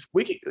curve.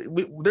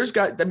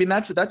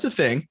 That's a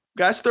thing.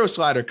 Guys throw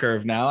slider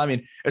curve now. I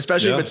mean,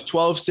 especially if it's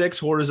 12-6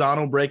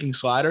 horizontal breaking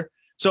slider.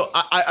 So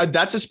I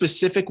that's a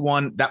specific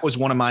one. That was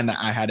one of mine that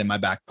I had in my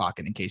back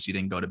pocket in case you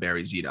didn't go to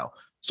Barry Zito.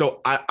 So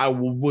I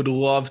would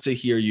love to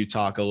hear you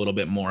talk a little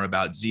bit more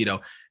about Zito.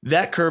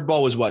 That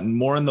curveball was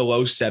more in the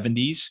low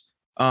 70s.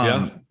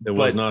 It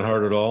was not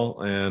hard at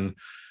all. And,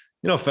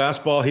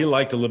 fastball, he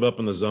liked to live up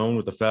in the zone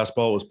with the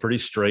fastball. It was pretty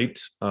straight.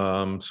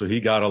 So he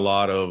got a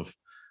lot of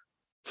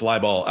fly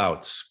ball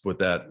outs with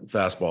that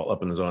fastball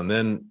up in the zone.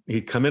 Then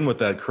he'd come in with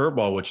that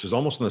curveball, which is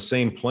almost in the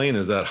same plane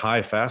as that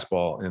high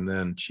fastball. And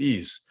then,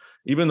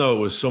 even though it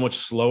was so much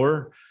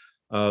slower,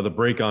 the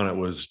break on it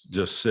was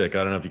just sick. I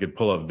don't know if you could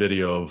pull up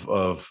video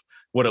of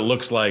what it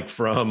looks like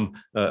from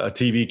a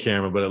TV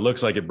camera, but it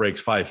looks like it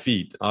breaks 5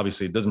 feet.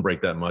 Obviously, it doesn't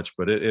break that much,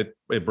 but it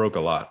broke a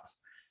lot.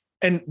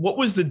 And what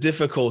was the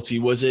difficulty?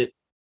 Was it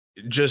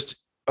just,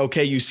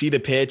 okay, you see the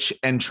pitch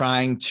and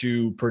trying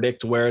to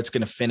predict where it's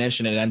going to finish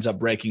and it ends up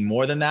breaking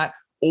more than that?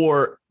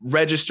 Or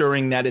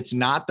registering that it's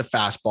not the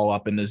fastball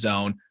up in the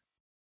zone?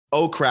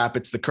 Oh crap,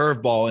 it's the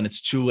curveball and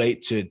it's too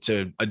late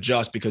to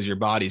adjust because your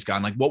body's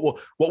gone. Like what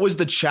was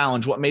the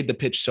challenge? What made the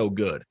pitch so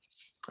good?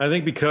 I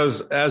think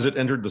because as it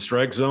entered the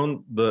strike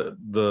zone,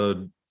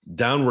 the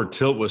downward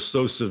tilt was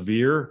so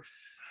severe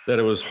that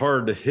it was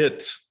hard to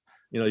hit.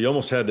 You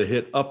almost had to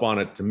hit up on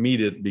it to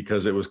meet it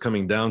because it was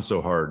coming down so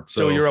hard.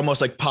 So you're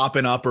almost like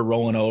popping up or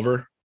rolling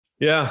over.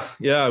 Yeah.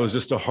 It was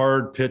just a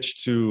hard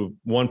pitch to,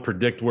 one,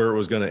 predict where it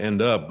was going to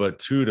end up, but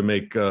two, to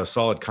make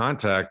solid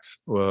contact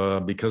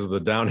because of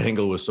the down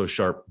angle was so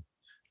sharp.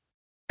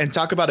 And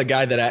talk about a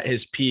guy that at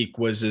his peak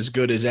was as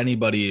good as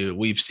anybody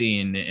we've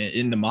seen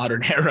in the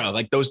modern era.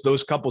 Like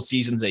those couple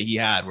seasons that he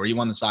had where he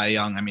won the Cy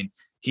Young. I mean,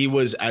 he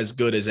was as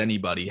good as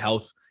anybody.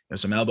 Health,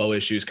 some elbow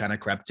issues kind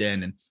of crept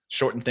in and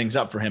shortened things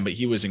up for him, but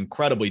he was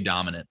incredibly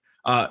dominant.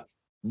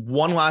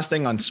 One last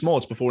thing on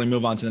Smoltz before we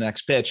move on to the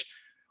next pitch.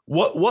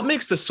 What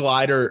makes the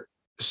slider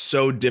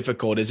so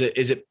difficult? Is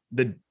it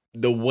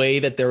the way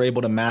that they're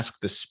able to mask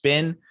the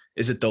spin?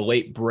 Is it the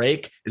late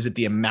break? Is it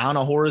the amount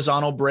of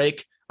horizontal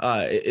break?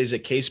 Is it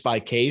case by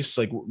case?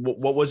 Like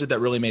what was it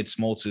that really made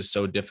Smoltz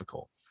so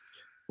difficult?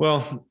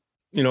 Well,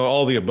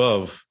 all the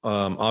above,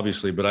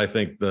 obviously, but I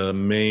think the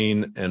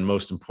main and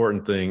most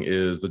important thing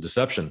is the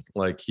deception.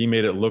 Like he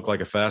made it look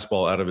like a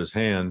fastball out of his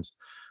hand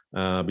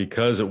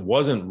because it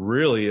wasn't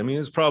really, it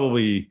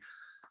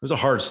was a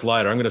hard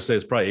slider. I'm going to say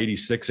it's probably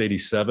 86,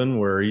 87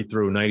 where he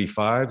threw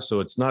 95. So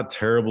it's not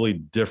terribly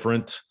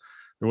different.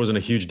 There wasn't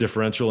a huge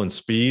differential in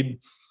speed.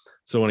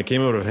 So when it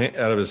came out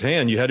of his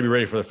hand, you had to be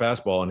ready for the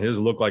fastball, and his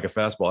looked like a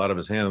fastball out of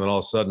his hand. And then all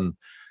of a sudden,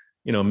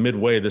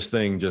 midway, this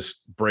thing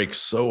just breaks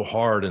so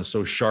hard and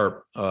so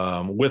sharp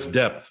with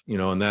depth,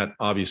 and that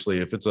obviously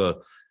if it's a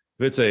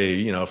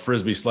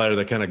Frisbee slider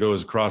that kind of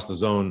goes across the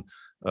zone,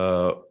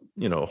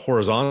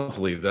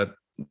 horizontally,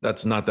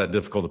 that's not that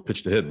difficult to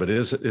pitch to hit, but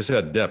it's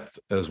had depth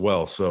as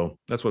well. So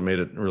that's what made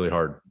it really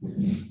hard.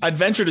 I'd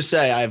venture to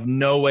say, I have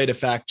no way to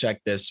fact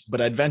check this,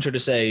 but I'd venture to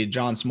say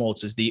John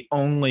Smoltz is the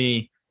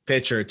only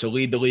pitcher to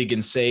lead the league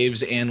in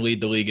saves and lead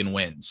the league in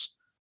wins.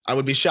 I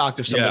would be shocked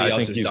if somebody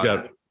else has done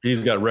that.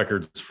 He's got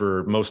records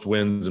for most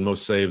wins and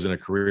most saves in a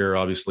career,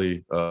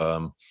 obviously.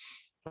 I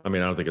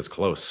don't think it's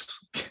close.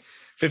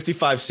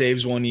 55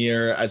 saves one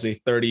year as a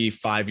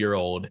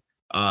 35-year-old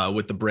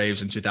with the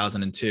Braves in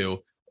 2002.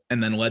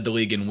 And then led the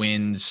league in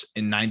wins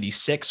in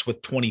 96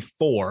 with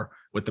 24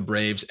 with the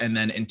Braves. And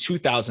then in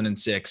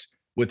 2006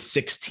 with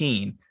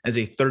 16 as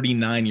a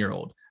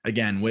 39-year-old,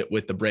 again,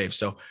 with the Braves.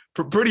 So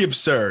pretty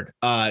absurd.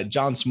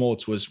 John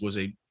Smoltz was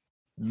a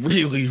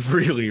really,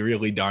 really,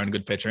 really darn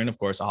good pitcher. And of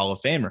course, a Hall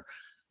of Famer.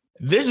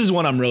 This is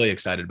one I'm really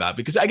excited about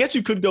because I guess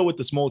you could go with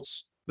the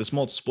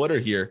Smoltz splitter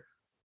here.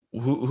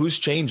 Who's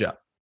changeup?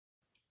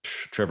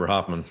 Trevor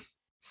Hoffman.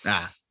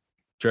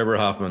 Trevor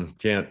Hoffman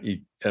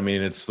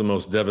it's the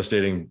most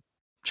devastating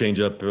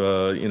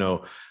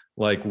changeup,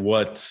 like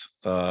what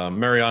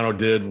Mariano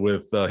did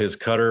with his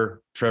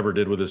cutter, Trevor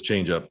did with his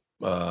changeup.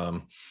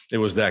 It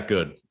was that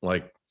good.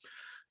 And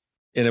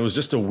it was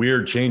just a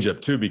weird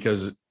changeup too,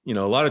 because a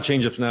lot of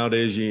changeups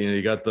nowadays,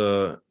 you got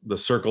the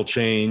circle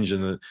change,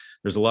 and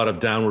there's a lot of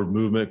downward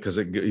movement because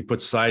he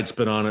puts side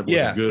spin on it with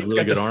a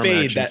really good arm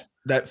fade, action.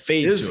 That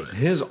fade to it.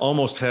 His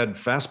almost had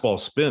fastball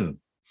spin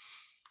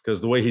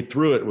because the way he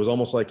threw it was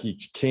almost like he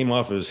came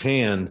off of his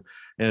hand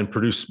and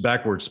produced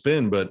backward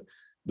spin. But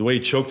the way he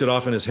choked it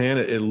off in his hand,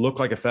 it looked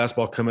like a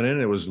fastball coming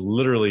in. It was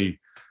literally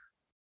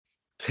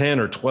 10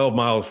 or 12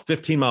 miles,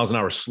 15 miles an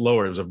hour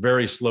slower. It was a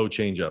very slow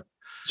changeup.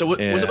 So was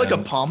it like a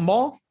palm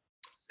ball?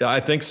 Yeah, I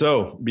think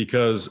so,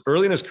 because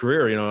early in his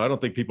career, I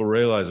don't think people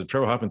realize that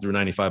Trevor Hoffman threw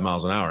 95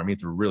 miles an hour. I mean, he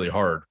threw really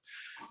hard.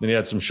 Then he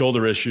had some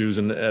shoulder issues,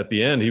 and at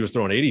the end, he was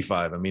throwing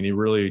 85. I mean, he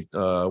really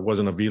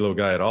wasn't a velo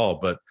guy at all,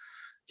 but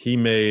he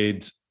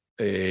made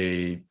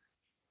a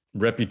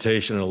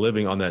reputation and a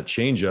living on that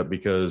changeup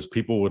because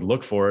people would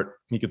look for it.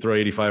 He could throw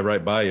 85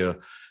 right by you.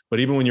 But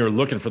even when you were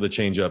looking for the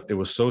changeup, it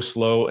was so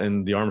slow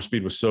and the arm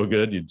speed was so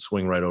good, you'd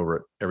swing right over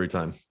it every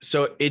time.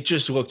 So it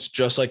just looked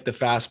just like the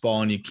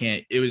fastball, and you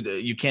can't.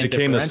 It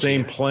became the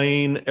same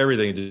plane,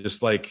 everything.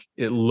 Just like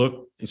it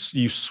looked.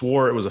 You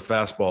swore it was a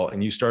fastball,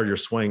 and you started your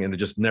swing, and it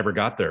just never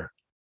got there.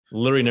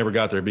 Literally never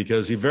got there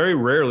because he very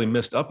rarely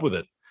missed up with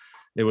it.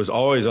 It was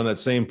always on that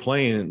same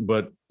plane,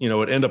 but it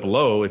ended up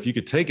low. If you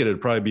could take it,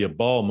 it'd probably be a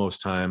ball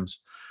most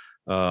times.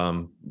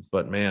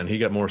 But man, he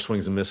got more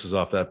swings and misses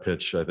off that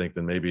pitch, I think,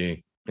 than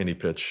maybe any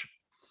pitch.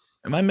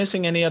 Am I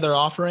missing any other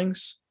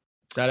offerings?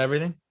 Is that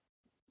everything?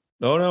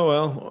 Oh, no.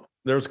 Well,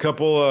 there's a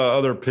couple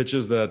other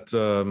pitches that,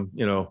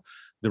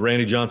 the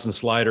Randy Johnson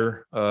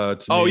slider. We got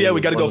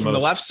to go from the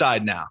left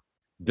side now.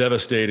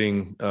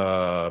 Devastating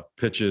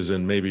pitches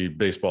in maybe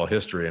baseball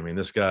history. I mean,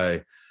 this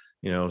guy,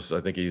 so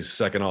I think he's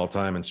second all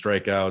time in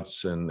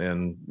strikeouts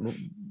and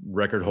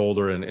record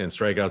holder in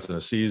strikeouts in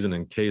a season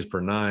and Ks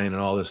per 9 and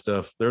all this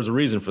stuff. There's a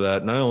reason for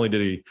that. Not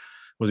only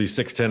was he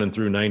 6'10" and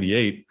threw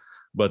 98,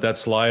 but that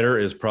slider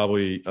is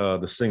probably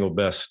the single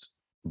best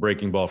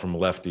breaking ball from a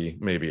lefty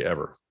maybe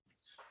ever.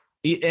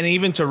 And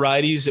even to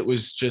righties, it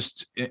was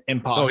just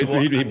impossible.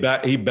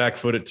 He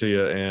back-footed to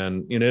you,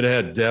 and it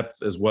had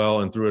depth as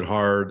well, and threw it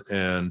hard.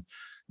 And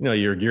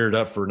you're geared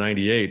up for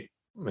 98,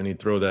 and he'd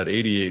throw that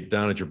 88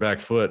 down at your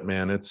back foot.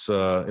 Man, it was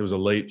a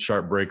late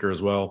sharp breaker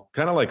as well,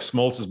 kind of like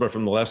Smoltz's, but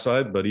from the left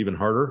side, but even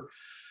harder.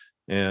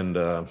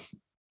 And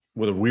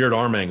with a weird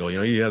arm angle,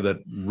 you have that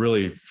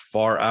really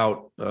far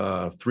out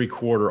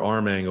 3/4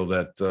 arm angle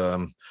that,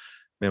 man,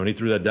 when he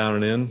threw that down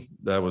and in,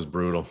 that was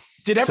brutal.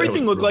 Did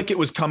everything look like it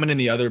was coming in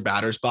the other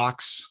batter's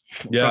box?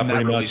 Yeah, from that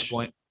pretty release much.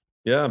 Point?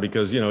 Yeah,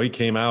 because, he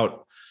came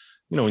out,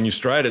 when you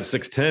stride at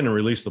 6'10" and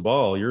release the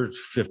ball, you're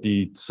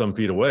 50 some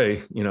feet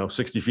away,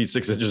 60 feet,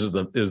 6 inches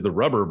is the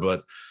rubber.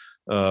 But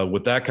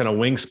with that kind of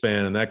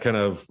wingspan and that kind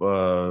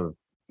of,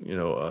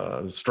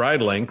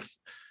 stride length,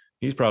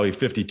 he's probably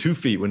 52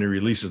 feet when he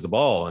releases the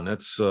ball. And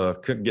it's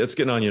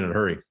getting on you in a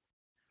hurry.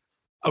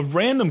 A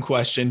random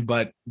question,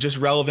 but just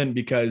relevant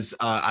because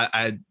I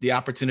had the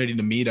opportunity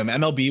to meet him.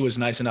 MLB was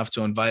nice enough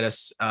to invite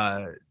us,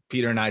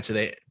 Peter and I,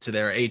 to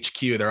their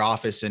HQ, their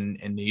office in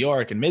New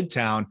York in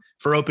Midtown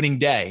for opening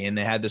day. And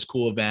they had this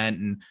cool event,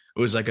 and it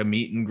was like a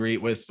meet and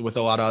greet with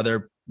a lot of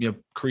other,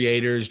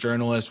 creators,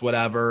 journalists,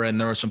 whatever. And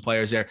there were some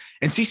players there,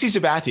 and CC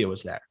Sabathia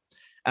was there.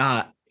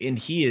 And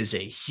he is a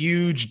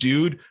huge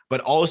dude,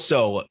 but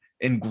also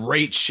in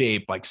great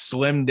shape, like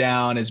slimmed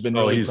down, has been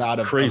really proud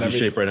of. Crazy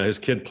shape right now. His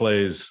kid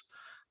plays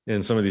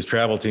in some of these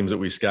travel teams that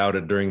we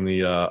scouted during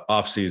the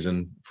off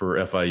season for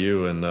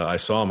FIU. And I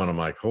saw him and I'm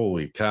like,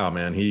 holy cow,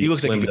 man. He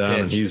looks slimmed like down,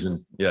 and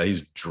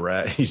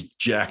he's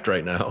jacked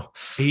right now.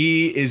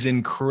 He is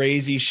in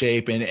crazy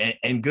shape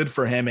and good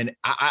for him. And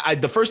I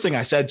the first thing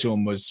I said to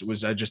him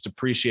was I just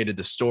appreciated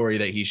the story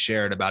that he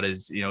shared about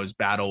his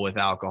battle with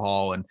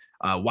alcohol and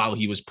while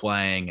he was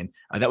playing. And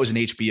that was an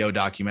HBO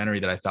documentary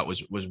that I thought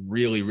was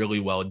really,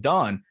 really well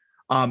done.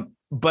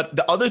 But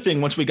the other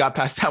thing, once we got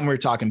past that, when we were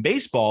talking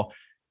baseball,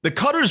 the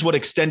cutter is what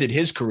extended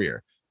his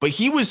career, but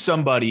he was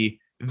somebody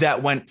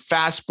that went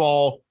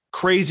fastball,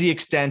 crazy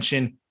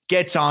extension,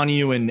 gets on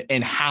you in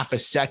half a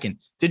second.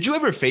 Did you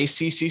ever face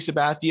CC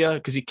Sabathia?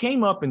 Because he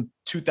came up in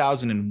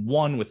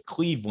 2001 with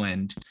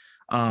Cleveland.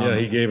 Yeah,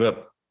 he gave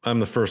up. I'm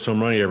the first home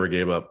run he ever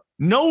gave up.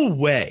 No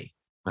way.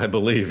 I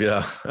believe,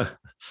 yeah.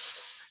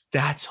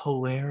 That's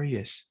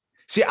hilarious.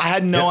 See, I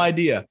had no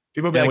idea.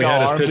 People be like,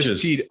 "Oh,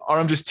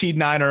 Aram just teed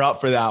Niner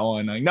up for that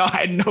one." Like, no, I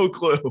had no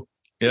clue.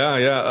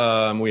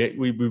 Yeah.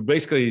 We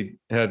basically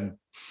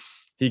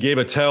he gave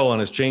a tell on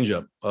his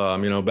changeup.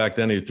 Back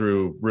then he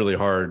threw really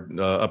hard,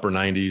 upper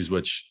 90s,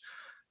 which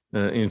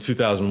in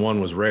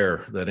 2001 was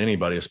rare that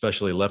anybody,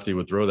 especially lefty,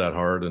 would throw that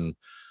hard. And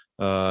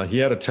he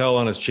had a tell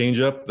on his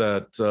changeup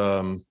that,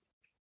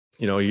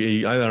 I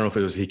don't know if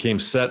it was, he came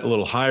set a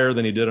little higher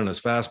than he did on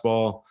his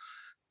fastball.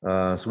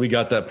 So we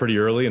got that pretty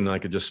early, and I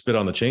could just spit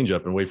on the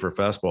changeup and wait for a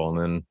fastball.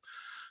 And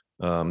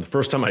then the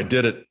first time I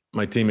did it,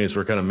 my teammates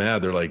were kind of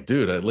mad. They're like,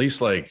 dude, at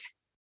least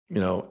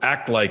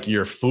act like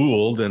you're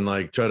fooled and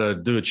try to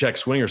do a check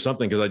swing or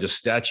something. Cause I just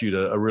statute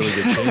a really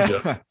good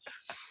changeup.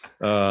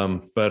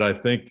 But I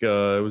think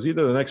it was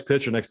either the next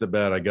pitch or next at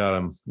bat. I got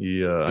him.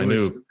 I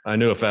knew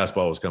a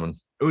fastball was coming.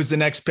 It was the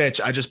next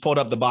pitch. I just pulled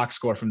up the box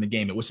score from the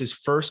game. It was his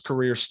first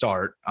career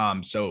start.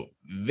 So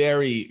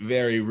very,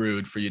 very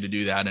rude for you to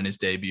do that in his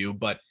debut.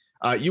 But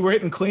you were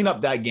hitting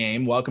cleanup that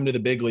game. Welcome to the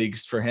big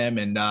leagues for him.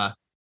 And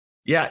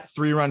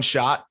 3-run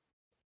shot.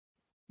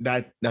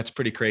 That's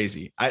pretty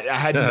crazy. I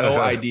had no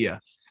idea.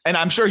 And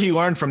I'm sure he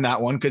learned from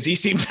that one because he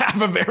seemed to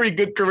have a very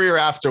good career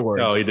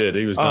afterwards. Oh, he did.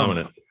 He was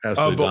dominant.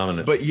 Absolutely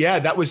dominant. But yeah,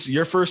 that was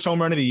your first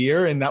home run of the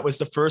year. And that was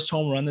the first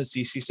home run that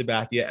CC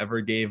Sabathia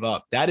ever gave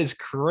up. That is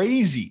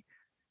crazy.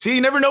 See,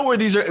 you never know where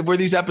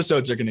these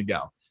episodes are going to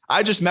go.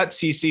 I just met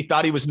CC,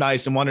 thought he was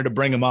nice and wanted to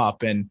bring him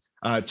up. And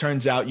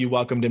turns out you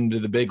welcomed him to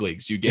the big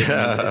leagues. You gave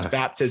him his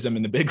baptism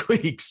in the big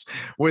leagues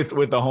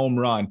with a home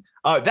run.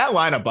 That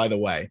lineup, by the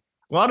way,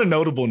 a lot of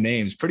notable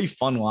names, pretty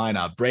fun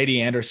lineup.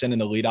 Brady Anderson in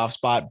the leadoff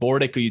spot.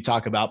 Bordick, who you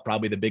talk about,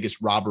 probably the biggest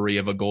robbery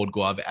of a Gold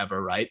Glove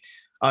ever, right?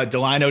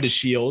 Delino to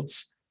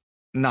Shields,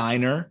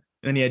 Niner.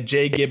 Then you had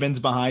Jay Gibbons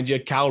behind you,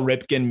 Cal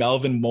Ripken,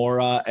 Melvin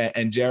Mora,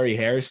 and Jerry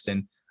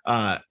Hairston.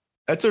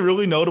 That's a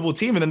really notable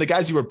team. And then the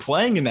guys you were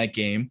playing in that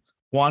game,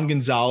 Juan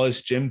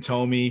Gonzalez, Jim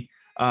Thome,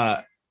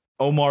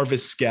 Omar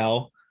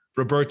Vizquel,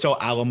 Roberto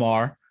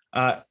Alomar.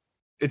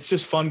 It's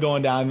just fun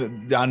going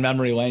down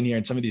memory lane here.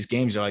 In some of these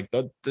games, you're like,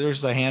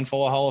 there's a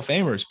handful of Hall of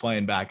Famers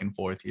playing back and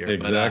forth here.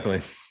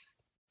 Exactly.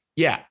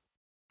 But,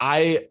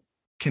 I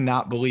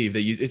cannot believe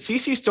that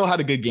CC still had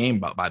a good game,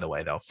 by the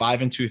way, though. 5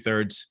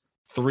 2/3,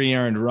 3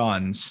 earned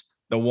runs,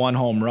 the 1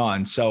 home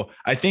run. So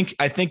I think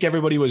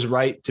everybody was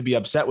right to be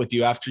upset with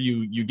you after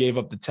you gave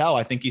up the tell.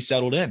 I think he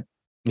settled in.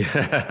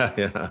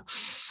 Yeah.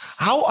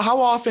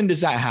 How often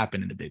does that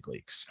happen in the big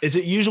leagues? Is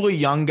it usually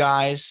young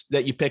guys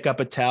that you pick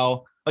up a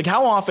tell? Like,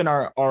 how often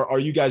are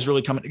you guys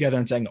really coming together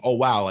and saying, oh,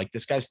 wow, like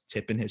this guy's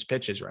tipping his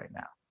pitches right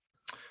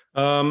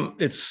now?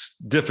 It's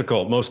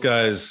difficult. Most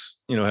guys,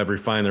 have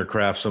refined their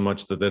craft so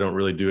much that they don't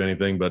really do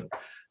anything. But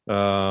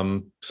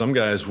some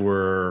guys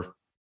were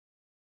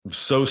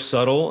so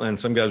subtle and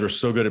some guys were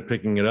so good at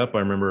picking it up. I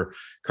remember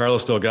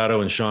Carlos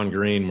Delgado and Sean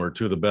Green were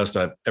 2 of the best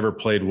I've ever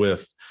played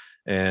with.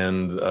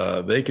 And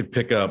they could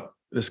pick up,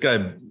 this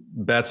guy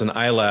bats an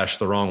eyelash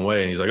the wrong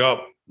way. And he's like,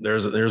 oh,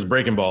 there's a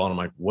breaking ball. And I'm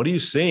like, what are you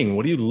seeing?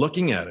 What are you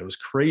looking at? It was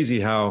crazy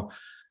how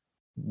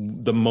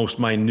the most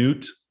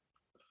minute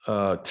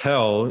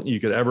tell you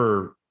could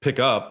ever pick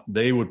up,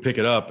 they would pick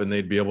it up and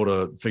they'd be able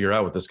to figure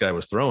out what this guy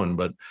was throwing.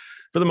 But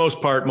for the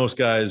most part, most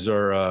guys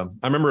are, I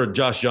remember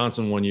Josh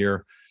Johnson one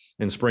year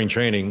in spring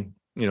training.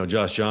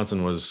 Josh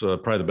Johnson was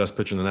probably the best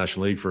pitcher in the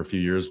National League for a few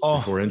years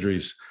before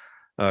injuries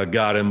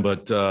got him.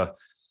 But,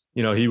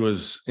 he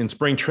was in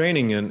spring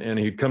training and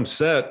he'd come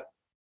set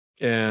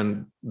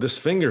and this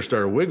finger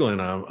started wiggling.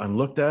 I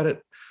looked at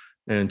it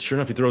and sure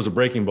enough, he throws a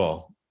breaking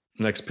ball.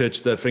 Next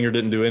pitch, that finger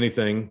didn't do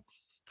anything.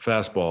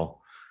 Fastball.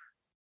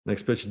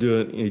 Next pitch,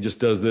 do it. He just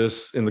does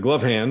this in the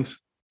glove hand,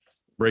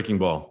 breaking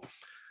ball.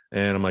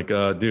 And I'm like,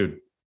 dude,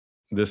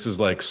 this is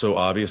like so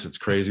obvious. It's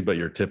crazy, but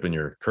you're tipping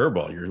your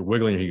curveball. You're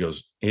wiggling.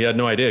 He had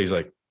no idea. He's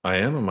like, I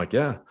am. I'm like,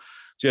 yeah.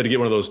 So you had to get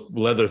one of those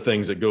leather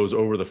things that goes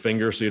over the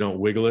finger so you don't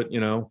wiggle it,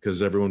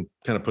 because everyone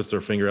kind of puts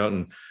their finger out.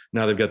 And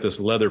now they've got this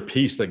leather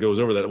piece that goes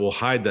over that will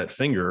hide that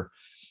finger.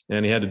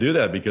 And he had to do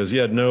that because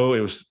it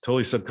was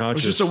totally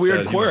subconscious. It's just a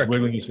weird quirk.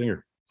 Wiggling his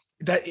finger.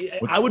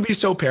 I would be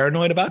so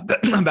paranoid about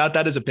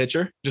that as a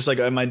pitcher. Just like,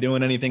 am I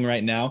doing anything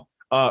right now?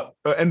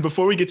 And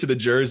before we get to the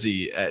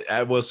jersey,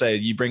 I will say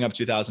you bring up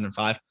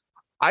 2005.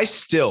 I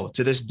still,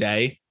 to this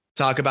day,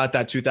 talk about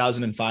that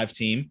 2005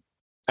 team.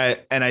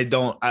 And I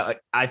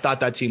thought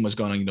that team was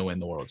going to win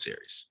the World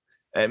Series.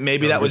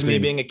 Maybe that was me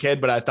being a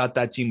kid, but I thought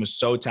that team was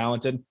so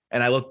talented.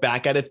 And I look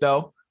back at it,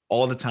 though,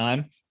 all the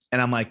time.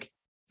 And I'm like,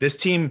 this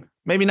team,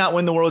 maybe not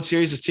win the World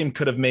Series. This team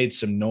could have made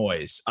some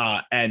noise.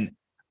 And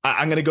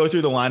I'm going to go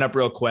through the lineup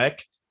real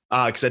quick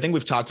because I think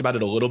we've talked about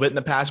it a little bit in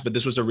the past, but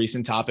this was a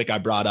recent topic I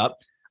brought up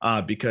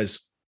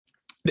because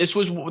this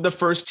was the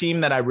first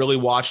team that I really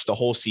watched the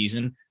whole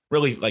season,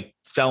 really like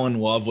fell in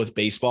love with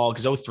baseball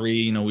because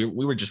 2003,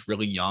 we were just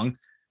really young.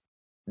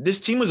 This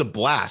team was a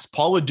blast.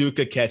 Paul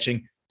LaDuca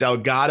catching,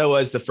 Delgado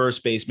as the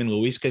first baseman,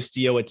 Luis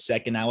Castillo at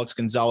second, Alex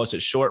Gonzalez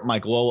at short,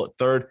 Mike Lowell at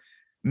third,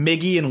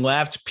 Miggy in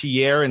left,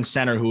 Pierre in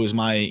center, who was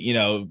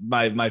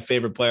my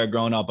favorite player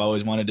growing up. I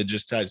always wanted to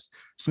just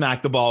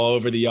smack the ball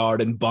over the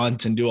yard and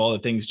bunt and do all the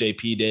things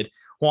JP did.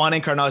 Juan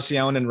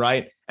Encarnacion in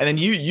right. And then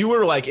you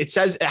were like, it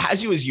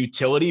has you as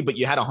utility, but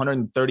you had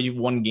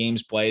 131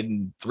 games played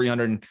and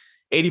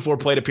 384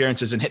 plate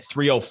appearances and hit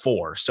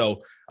 304.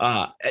 So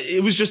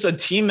it was just a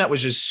team that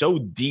was just so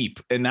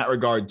deep in that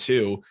regard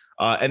too.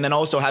 And then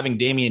also having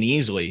Damian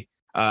Easley,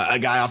 a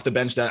guy off the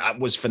bench that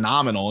was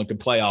phenomenal and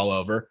could play all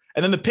over.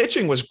 And then the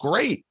pitching was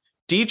great.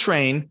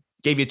 D-Train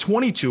gave you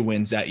 22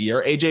 wins that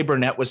year. AJ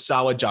Burnett was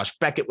solid. Josh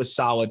Beckett was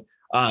solid.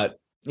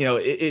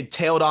 It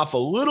tailed off a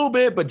little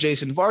bit, but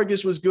Jason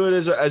Vargas was good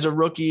as a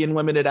rookie in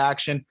limited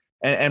action.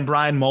 And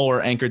Brian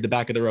Mueller anchored the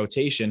back of the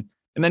rotation.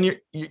 And then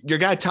your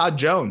guy, Todd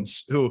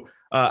Jones, who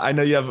I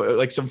know you have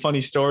like some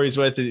funny stories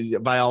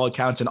with, by all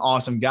accounts, an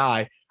awesome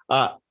guy.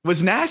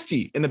 was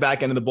nasty in the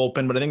back end of the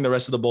bullpen, but I think the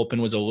rest of the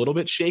bullpen was a little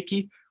bit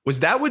shaky. Was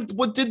that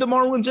what did the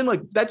Marlins in?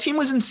 Like, that team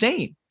was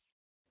insane.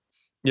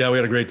 Yeah, we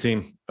had a great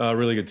team,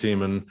 really good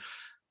team. And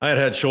I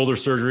had shoulder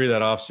surgery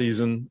that off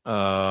season.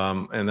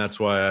 And that's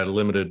why I had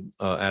limited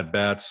at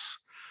bats.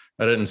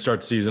 I didn't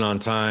start the season on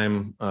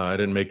time. I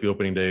didn't make the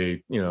opening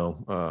day,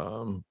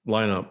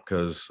 lineup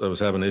because I was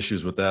having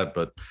issues with that.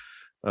 But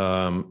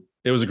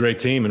it was a great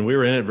team, and we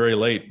were in it very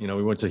late.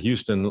 We went to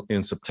Houston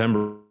in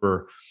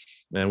September,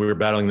 and we were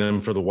battling them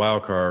for the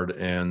wild card.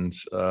 And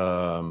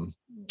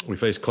we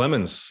faced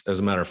Clemens, as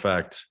a matter of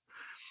fact,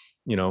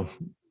 2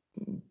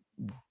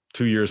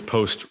 years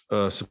post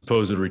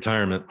supposed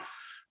retirement.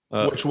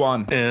 Which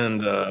one?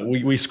 And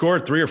we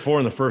scored 3 or 4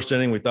 in the first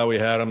inning. We thought we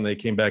had them. They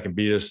came back and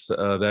beat us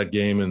that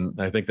game. And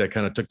I think that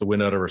kind of took the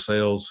wind out of our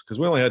sails because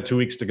we only had 2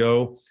 weeks to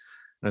go.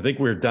 And I think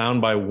we were down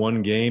by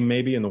 1 game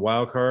maybe in the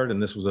wild card.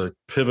 And this was a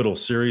pivotal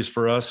series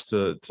for us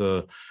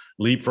to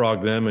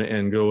leapfrog them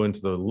and go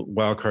into the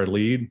wild card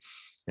lead.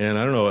 And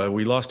I don't know,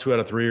 we lost 2 out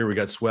of 3 or we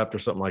got swept or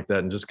something like that.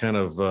 And just kind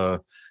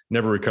of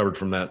never recovered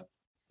from that.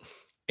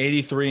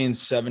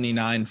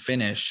 83-79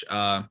 finish.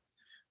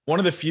 One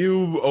of the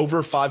few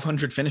over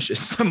 500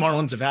 finishes the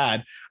Marlins have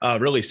had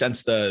really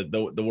since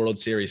the World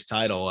Series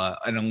title.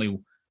 And only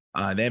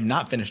they have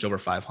not finished over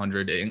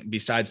 500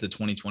 besides the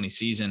 2020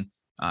 season,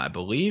 I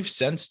believe,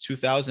 since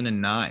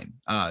 2009.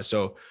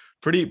 So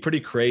pretty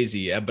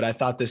crazy. But I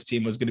thought this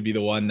team was going to be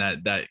the one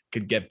that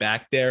could get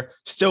back there.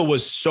 Still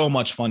was so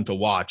much fun to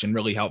watch and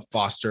really helped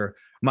foster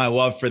my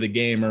love for the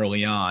game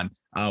early on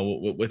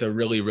with a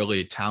really,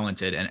 really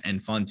talented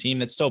and fun team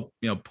that still,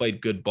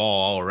 played good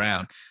ball all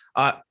around.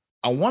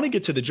 I want to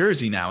get to the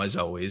jersey now, as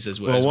always.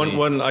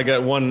 I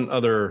got one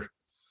other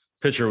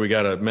pitcher we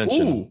got to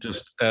mention.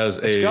 Just as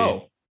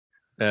a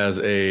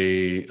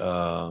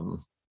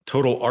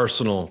total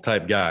Arsenal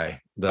type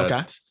guy.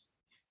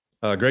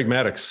 Greg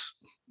Maddux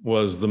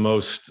was the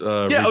most.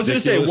 I was going to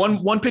say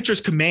one pitcher's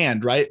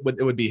command, right?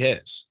 It would be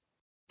his.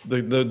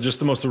 Just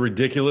the most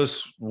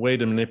ridiculous way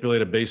to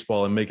manipulate a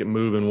baseball and make it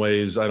move in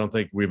ways I don't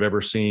think we've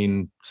ever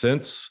seen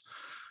since.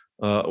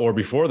 Or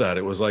before that,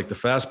 it was like the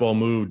fastball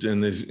moved in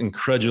these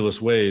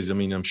incredulous ways. I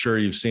mean, I'm sure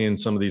you've seen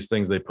some of these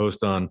things they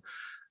post on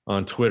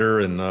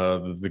Twitter and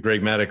the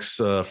Greg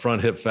Maddux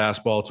front hip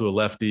fastball to a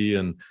lefty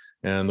and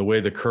the way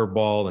the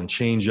curveball and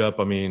changeup.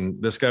 I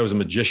mean, this guy was a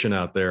magician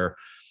out there,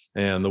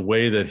 and the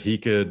way that he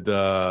could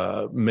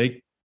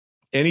make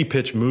any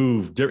pitch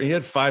move. He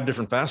had 5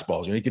 different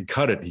fastballs. He could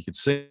cut it, he could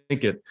sink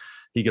it,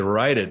 he could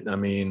ride it. I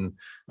mean,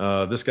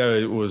 this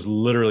guy was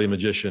literally a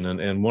magician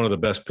and one of the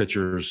best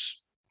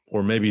pitchers,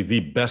 or maybe the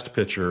best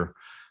pitcher,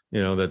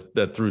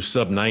 that threw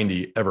sub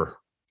 90 ever.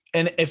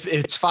 And if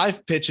it's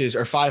 5 pitches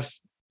or 5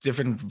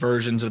 different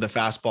versions of the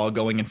fastball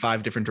going in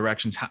 5 different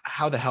directions,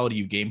 how the hell do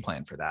you game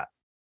plan for that?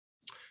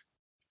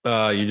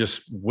 You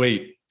just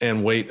wait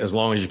as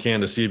long as you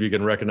can to see if you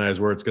can recognize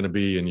where it's going to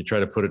be, and you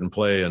try to put it in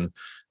play. And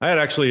I had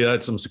actually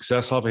had some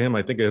success off of him.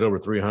 I think I hit over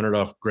 300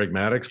 off Greg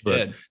Maddux,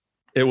 but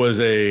it was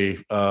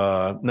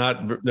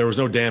there was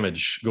no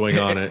damage going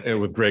on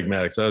with Greg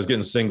Maddux. I was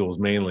getting singles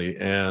mainly,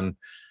 and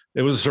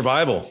it was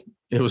survival.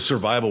 It was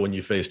survival when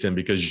you faced him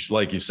because,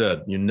 like you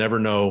said, you never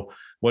know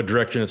what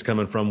direction it's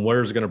coming from,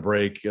 where's it going to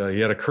break.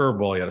 He had a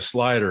curveball, he had a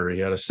slider, he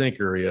had a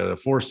sinker, he had a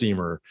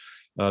 4-seamer.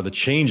 The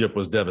changeup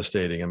was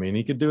devastating. I mean,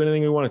 he could do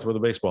anything he wanted to with a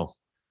baseball.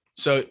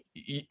 So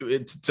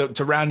it's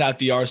to round out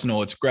the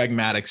arsenal, it's Greg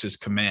Maddux's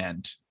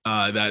command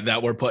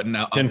that we're putting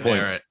up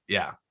there.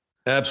 Yeah,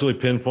 absolutely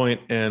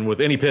pinpoint. And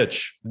with any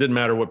pitch, didn't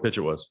matter what pitch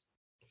it was.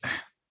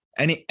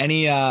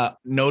 Any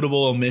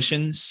notable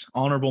omissions,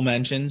 honorable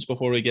mentions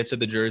before we get to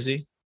the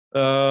jersey?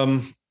 I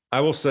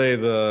will say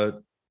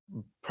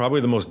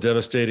probably the most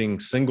devastating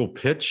single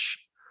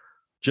pitch,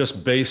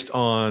 just based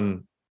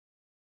on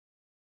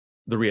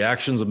the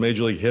reactions of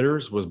major league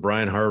hitters, was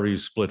Brian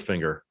Harvey's split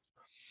finger.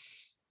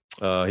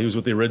 He was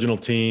with the original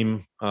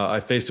team. I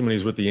faced him when he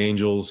was with the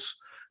Angels.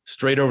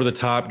 Straight over the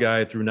top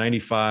guy, threw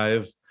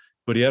 95,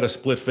 but he had a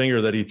split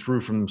finger that he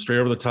threw from straight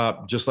over the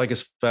top, just like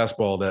his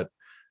fastball, that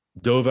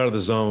dove out of the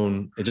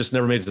zone. It just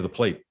never made it to the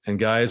plate. And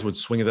guys would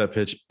swing at that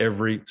pitch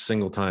every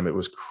single time. It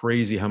was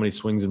crazy how many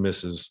swings and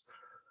misses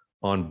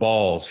on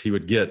balls he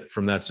would get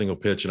from that single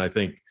pitch. And I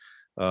think,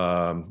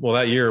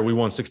 that year we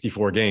won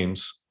 64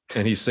 games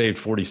and he saved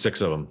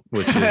 46 of them,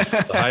 which is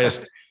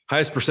the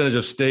highest percentage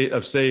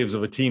of saves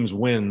of a team's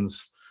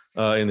wins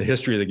in the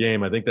history of the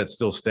game. I think that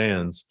still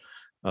stands.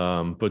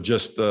 But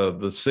just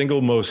the single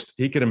most,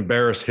 he could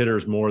embarrass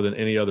hitters more than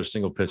any other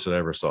single pitch that I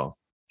ever saw.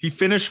 He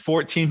finished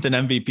 14th in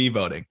MVP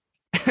voting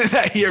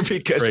that year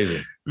because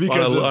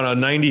on a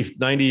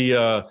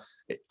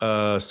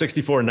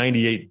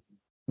 64-98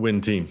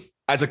 win team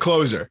as a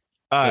closer.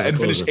 And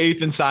finished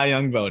 8th in Cy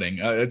Young voting.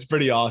 It's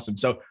pretty awesome.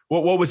 So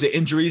what was it?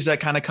 Injuries that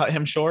kind of cut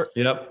him short?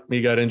 Yep.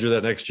 He got injured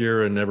that next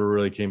year and never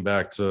really came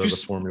back to the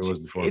form he was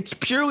before. It's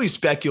purely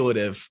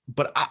speculative,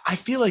 but I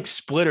feel like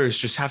splitters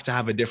just have to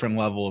have a different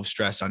level of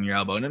stress on your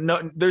elbow. And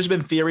there's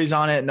been theories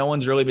on it. No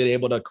one's really been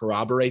able to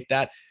corroborate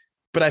that.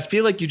 But I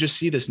feel like you just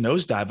see this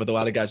nosedive with a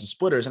lot of guys with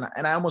splitters.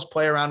 And I almost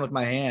play around with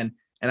my hand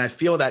and I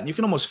feel that, and you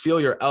can almost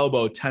feel your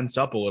elbow tense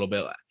up a little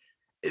bit.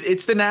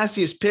 It's the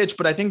nastiest pitch,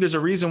 but I think there's a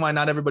reason why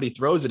not everybody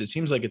throws it. It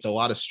seems like it's a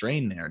lot of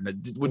strain there.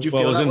 Would you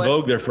feel it was that in way?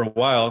 vogue there for a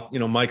while.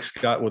 Mike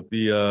Scott with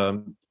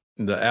the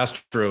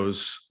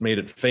Astros made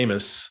it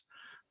famous.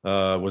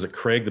 Was it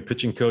Craig, the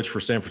pitching coach for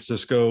San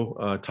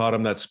Francisco, taught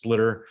him that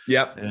splitter.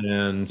 Yep.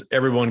 And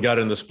everyone got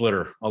in the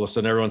splitter. All of a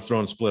sudden, everyone's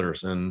throwing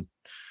splitters. And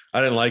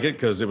I didn't like it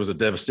because it was a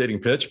devastating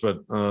pitch, but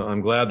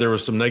I'm glad there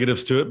was some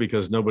negatives to it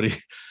because nobody,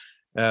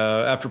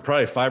 after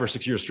probably 5 or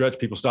 6 year stretch,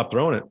 people stopped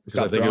throwing it because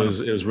I think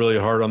it was really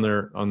hard on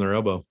their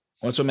elbow. Well,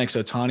 that's what makes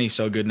Ohtani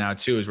so good now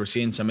too, is we're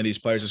seeing some of these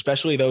players,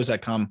 especially those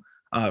that come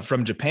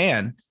from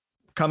Japan,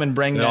 come and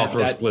bring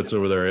that splits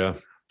over there. Yeah.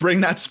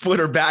 Bring that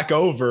splitter back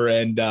over.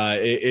 And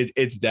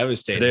it's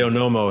devastating. Hideo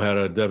Nomo had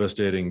a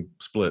devastating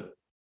split.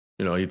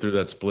 He threw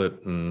that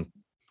split and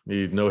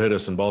he no-hit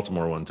us in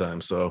Baltimore one time.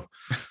 So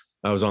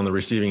I was on the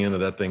receiving end of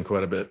that thing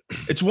quite a bit.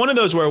 It's one of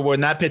those where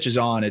when that pitch is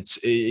on,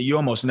 you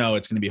almost know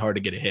it's going to be hard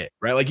to get a hit,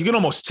 right? Like you can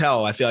almost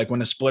tell. I feel like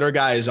when a splitter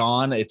guy is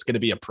on, it's going to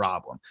be a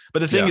problem. But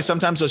the thing is,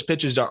 sometimes those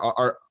pitches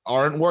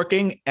aren't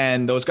working,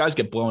 and those guys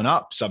get blown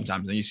up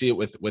sometimes. And you see it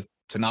with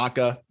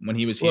Tanaka when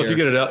he was here. If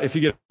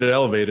you get it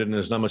elevated and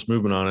there's not much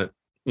movement on it,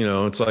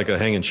 it's like a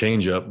hanging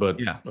changeup, but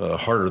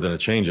harder than a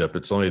changeup.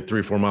 It's only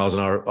 3-4 miles an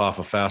hour off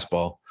a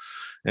fastball,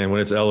 and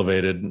when it's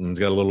elevated and it's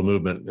got a little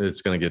movement,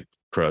 it's going to get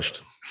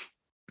crushed.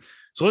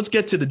 So let's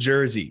get to the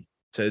jersey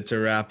to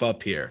wrap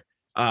up here.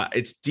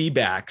 It's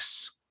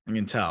D-backs. I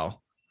can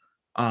tell.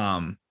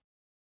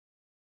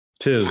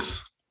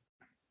 Tis.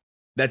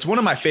 That's one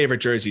of my favorite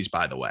jerseys,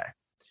 by the way.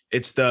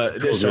 It's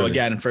so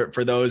again,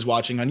 for those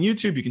watching on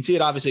YouTube, you can see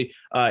it. Obviously,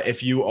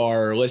 if you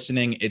are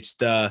listening, it's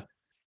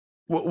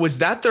was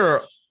that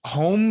their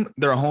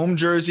home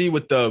jersey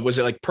with was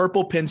it like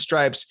purple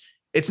pinstripes?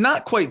 It's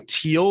not quite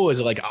teal. Is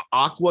it like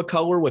aqua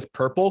color with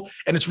purple?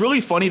 And it's really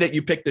funny that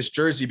you picked this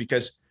jersey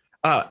because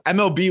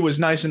MLB was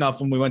nice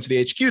enough when we went to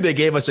the HQ, they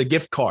gave us a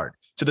gift card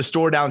to the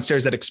store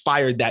downstairs that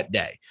expired that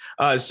day.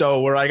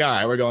 So we're like, all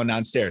right, we're going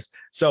downstairs.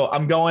 So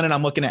I'm going and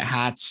I'm looking at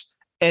hats,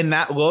 and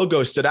that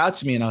logo stood out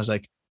to me. And I was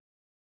like,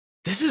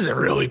 this is a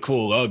really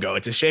cool logo.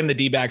 It's a shame the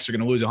D-backs are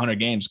going to lose 100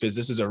 games because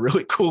this is a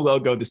really cool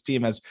logo. This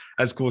team has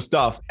cool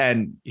stuff.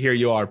 And here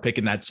you are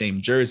picking that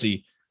same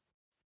jersey.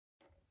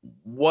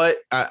 What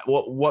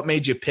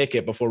made you pick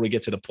it before we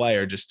get to the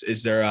player? Just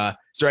is there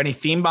any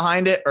theme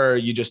behind it, or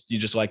you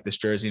just like this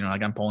jersey?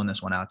 Like, I'm pulling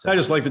this one out today. I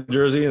just like the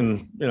jersey,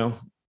 and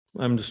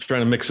I'm just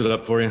trying to mix it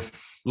up for you.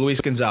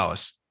 Luis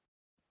Gonzalez.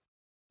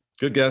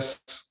 Good guess,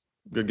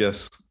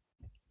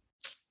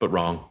 but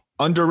wrong.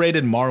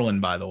 Underrated Marlin,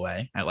 by the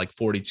way, at like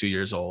 42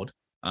 years old.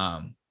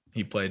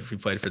 He played for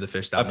the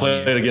Fish. I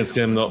played against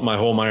him my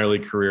whole minor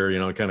league career.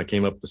 It kind of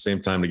came up at the same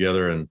time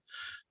together, and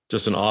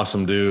just an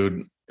awesome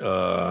dude.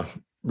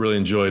 Really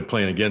enjoyed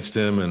playing against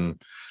him, and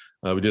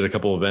we did a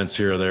couple events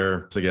here or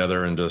there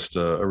together, and just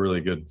a really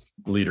good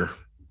leader.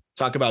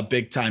 Talk about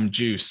big time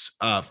juice.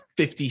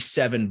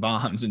 57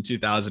 bombs in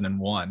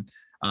 2001.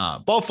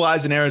 Ball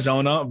flies in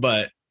Arizona,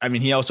 but I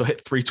mean, he also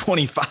hit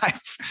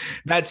 325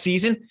 that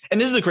season.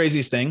 And this is the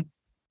craziest thing: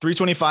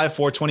 325,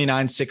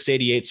 429,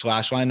 688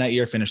 slash line that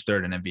year. Finished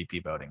third in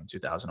MVP voting in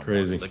 2001.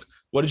 Crazy. It's like,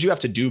 what did you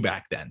have to do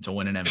back then to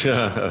win an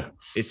MVP?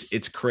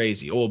 It's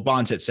crazy. Well,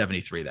 Bonds hit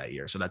 73 that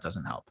year, so that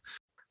doesn't help.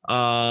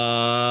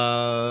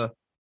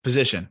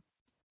 Position.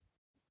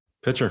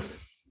 Pitcher.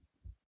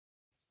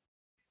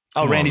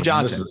 Oh, Randy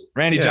Johnson.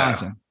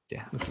 Johnson.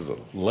 Yeah. This is a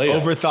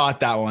layup. Overthought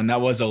that one. That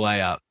was a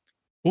layup.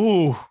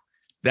 Ooh,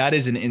 that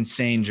is an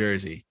insane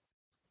jersey.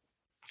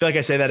 I feel like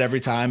I say that every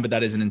time, but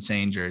that is an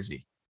insane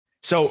jersey.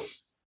 So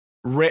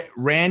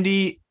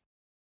Randy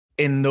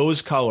in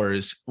those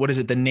colors, what is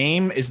it? The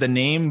name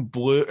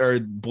blue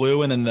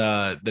and then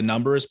the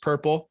number is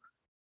purple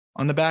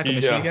on the back. Let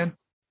me see again.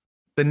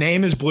 The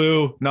name is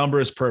blue, number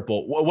is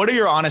purple. What are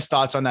your honest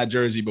thoughts on that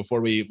jersey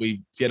before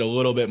we get a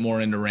little bit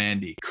more into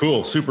Randy?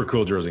 Cool. Super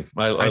cool jersey.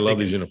 I love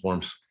these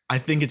uniforms. I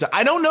think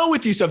I don't know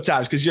with you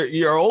sometimes because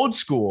you're old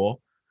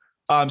school.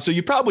 So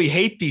you probably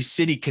hate these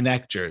City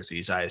Connect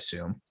jerseys, I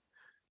assume.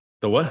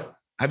 The what?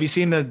 Have you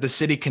seen the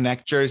City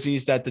Connect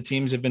jerseys that the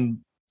teams have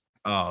been?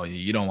 Oh,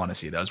 you don't want to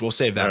see those. We'll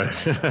save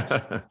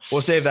that.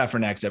 We'll save that for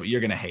next episode.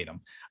 You're going to hate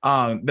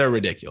them. They're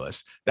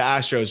ridiculous. The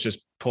Astros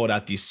just pulled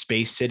out these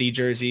Space City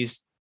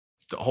jerseys.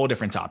 It's a whole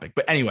different topic.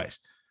 But anyways,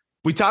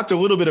 we talked a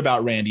little bit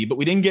about Randy, but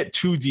we didn't get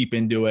too deep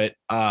into it.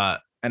 And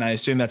I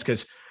assume that's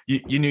because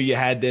you knew you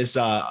had this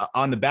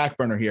on the back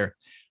burner here.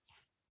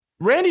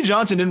 Randy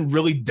Johnson didn't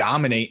really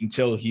dominate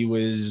until he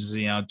was,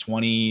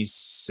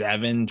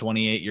 27,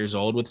 28 years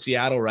old with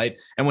Seattle, right?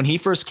 And when he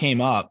first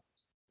came up,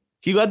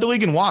 he led the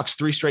league in walks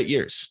 3 straight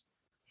years.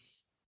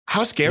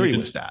 How scary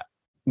was that?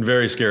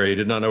 Very scary. He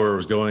did not know where it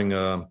was going.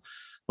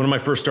 One of my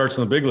first starts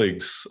in the big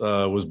leagues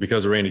was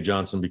because of Randy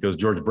Johnson, because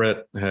George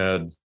Brett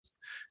had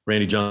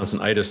Randy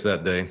Johnson-itis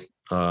that day.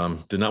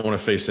 Did not want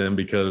to face him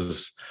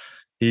because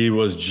he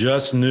was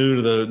just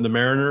new to the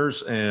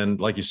Mariners. And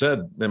like you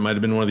said, that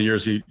might've been one of the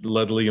years he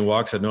led the league in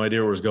walks, had no idea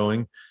where it was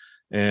going.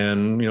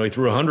 And, he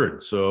threw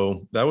 100.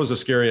 So that was a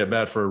scary at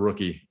bat for a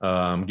rookie,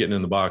 getting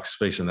in the box,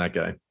 facing that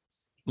guy.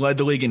 Led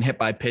the league in hit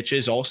by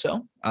pitches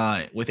also,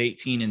 with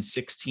 18 and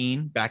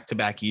 16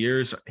 back-to-back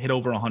years, hit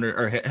over 100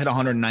 or hit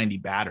 190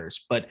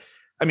 batters. But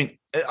I mean,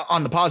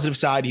 on the positive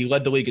side, he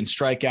led the league in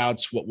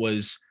strikeouts, what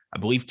was, I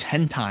believe,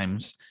 10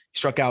 times. He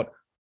struck out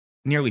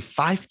nearly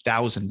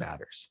 5,000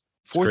 batters,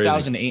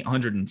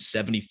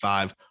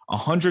 4,875,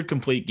 100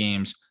 complete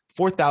games,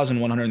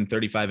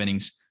 4,135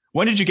 innings.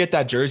 When did you get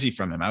that jersey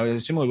from him? I would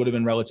assume it would have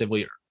been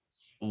relatively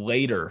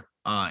later.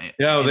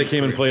 They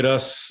came and played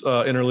us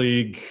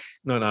interleague.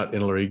 No, not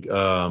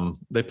interleague.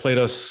 They played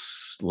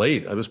us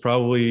late. I was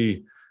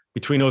probably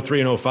between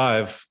 03 and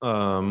 05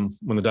 when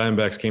the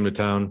Diamondbacks came to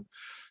town,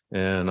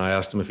 and I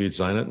asked him if he'd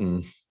sign it,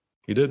 and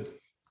he did.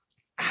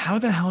 How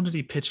the hell did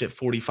he pitch at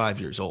 45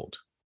 years old?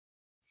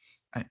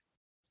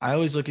 I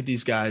always look at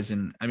these guys,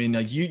 and I mean,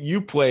 like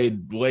you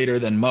played later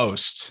than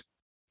most,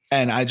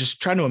 and I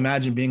just try to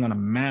imagine being on a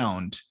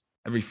mound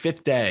every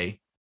fifth day.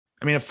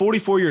 I mean, at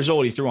 44 years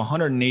old, he threw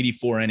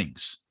 184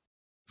 innings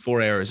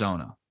for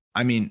Arizona.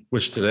 I mean,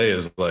 which today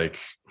is like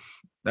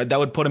that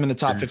would put him in the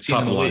top 15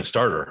 in the league.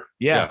 Starter.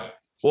 Yeah.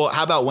 Well,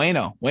 how about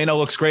Waino? Waino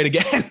looks great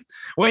again.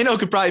 Waino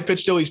could probably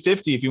pitch till he's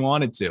 50 if he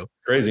wanted to.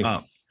 Crazy.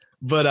 Guy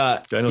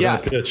knows how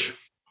to pitch.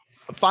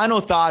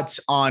 Final thoughts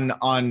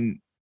on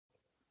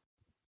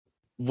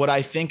what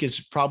I think is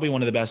probably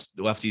one of the best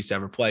lefties to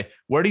ever play.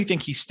 Where do you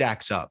think he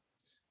stacks up,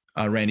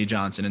 Randy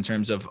Johnson, in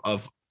terms of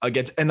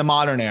against in the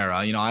modern era?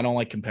 I don't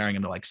like comparing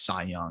him to like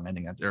Cy Young. I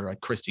think that they're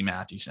like Christy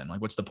Mathewson.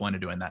 Like, what's the point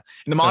of doing that?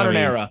 In the modern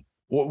era,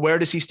 where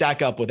does he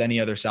stack up with any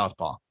other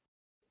southpaw?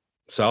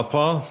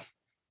 Southpaw?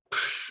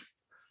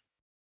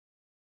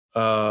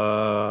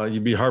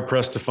 You'd be hard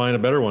pressed to find a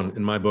better one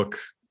in my book.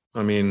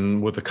 I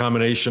mean, with the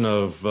combination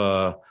of,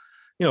 Tom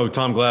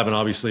Glavine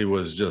obviously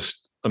was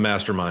just a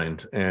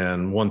mastermind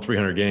and won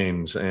 300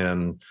 games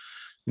and,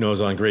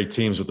 was on great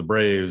teams with the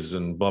Braves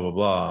and blah,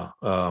 blah,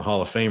 blah,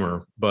 Hall of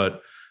Famer.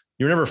 But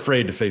you're never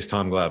afraid to face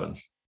Tom Glavine.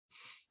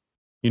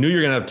 You knew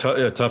you're going to have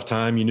a tough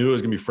time. You knew it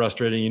was going to be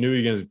frustrating. You knew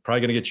you're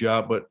probably going to get you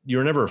out, but you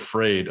were never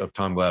afraid of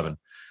Tom Glavine.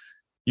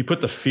 You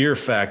put the fear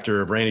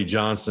factor of Randy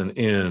Johnson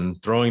in,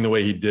 throwing the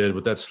way he did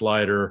with that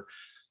slider.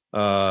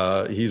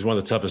 He's one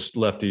of the toughest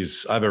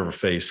lefties I've ever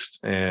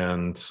faced.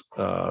 And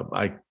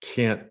I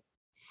can't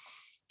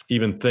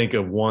even think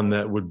of one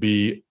that would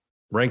be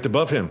ranked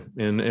above him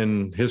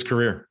in his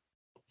career.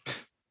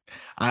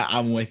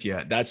 I'm with you.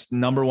 That's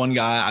number one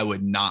guy I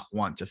would not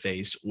want to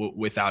face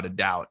without a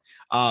doubt.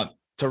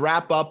 To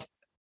wrap up,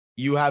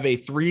 you have a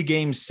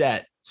 3-game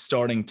set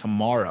starting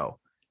tomorrow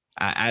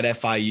at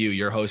FIU.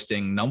 You're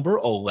hosting number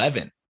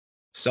 11,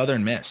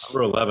 Southern Miss.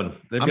 Number 11.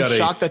 I'm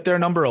shocked that they're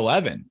number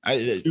 11.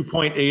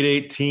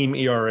 2.88 team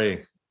ERA.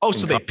 Oh,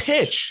 so they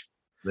pitch.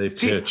 They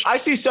pitch. I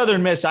see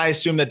Southern Miss. I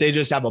assume that they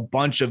just have a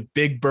bunch of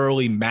big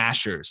burly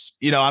mashers.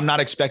 I'm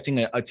not expecting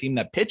a team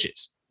that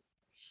pitches.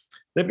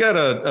 They've got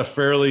a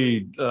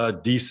fairly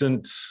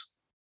decent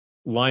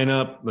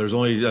lineup. There's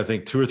only, I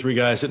think, 2 or 3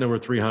 guys hitting over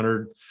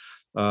 300.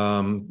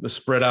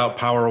 Spread out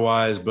power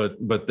wise,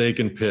 but they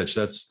can pitch.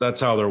 That's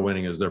how they're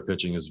winning. Is their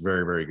pitching is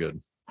very, very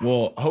good.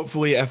 Well,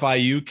 hopefully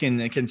FIU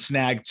can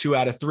snag 2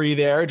 out of 3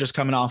 there, just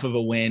coming off of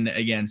a win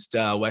against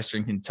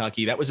Western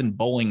Kentucky. That was in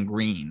Bowling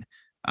Green.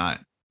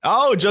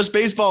 Just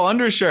baseball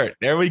undershirt.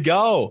 There we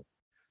go.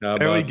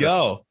 There we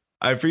go.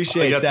 I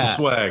appreciate that. Some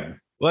swag.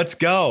 Let's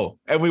go.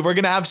 And we're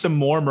going to have some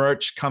more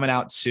merch coming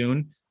out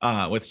soon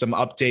with some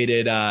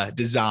updated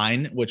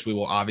design, which we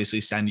will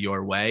obviously send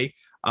your way.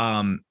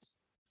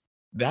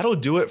 That'll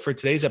do it for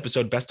today's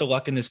episode. Best of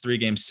luck in this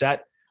 3-game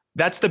set.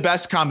 That's the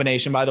best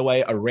combination, by the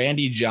way. A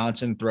Randy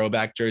Johnson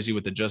throwback jersey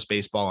with the Just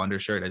Baseball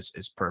undershirt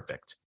is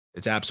perfect.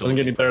 It's absolutely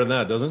doesn't get any better than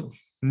that, does it?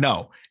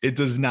 No, it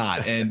does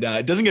not. And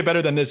it doesn't get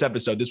better than this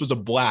episode. This was a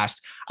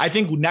blast. I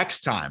think next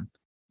time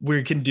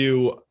we can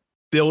do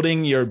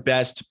building your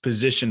best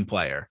position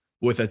player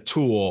with a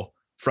tool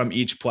from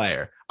each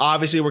player.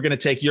 Obviously, we're going to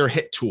take your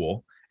hit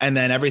tool, and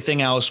then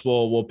everything else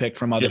we'll pick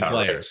from other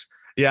players.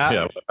 Right.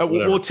 Yeah.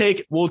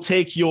 We'll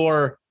take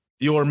your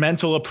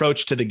mental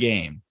approach to the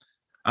game.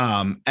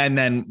 And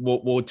then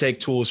we'll take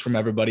tools from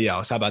everybody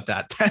else. How about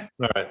that?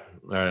 All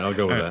right. I'll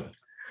go with that.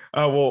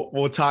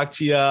 We'll talk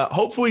to you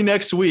hopefully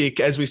next week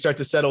as we start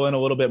to settle in a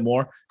little bit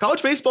more.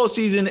 College baseball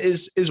season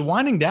is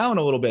winding down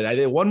a little bit. I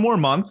think 1 more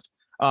month.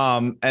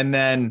 And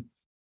then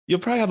you'll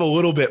probably have a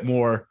little bit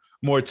more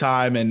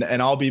time and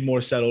I'll be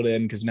more settled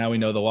in because now we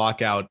know the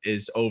lockout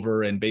is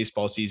over and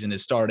baseball season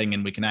is starting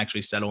and we can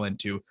actually settle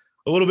into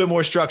a little bit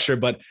more structure.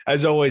 But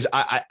as always,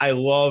 I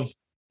love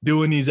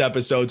doing these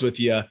episodes with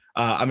you.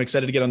 I'm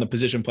excited to get on the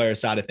position player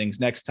side of things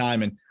next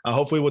time. And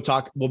hopefully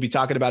we'll be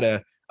talking about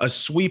a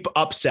sweep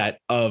upset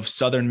of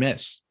Southern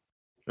Miss.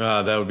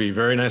 That would be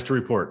very nice to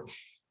report.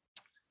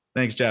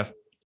 Thanks, Jeff.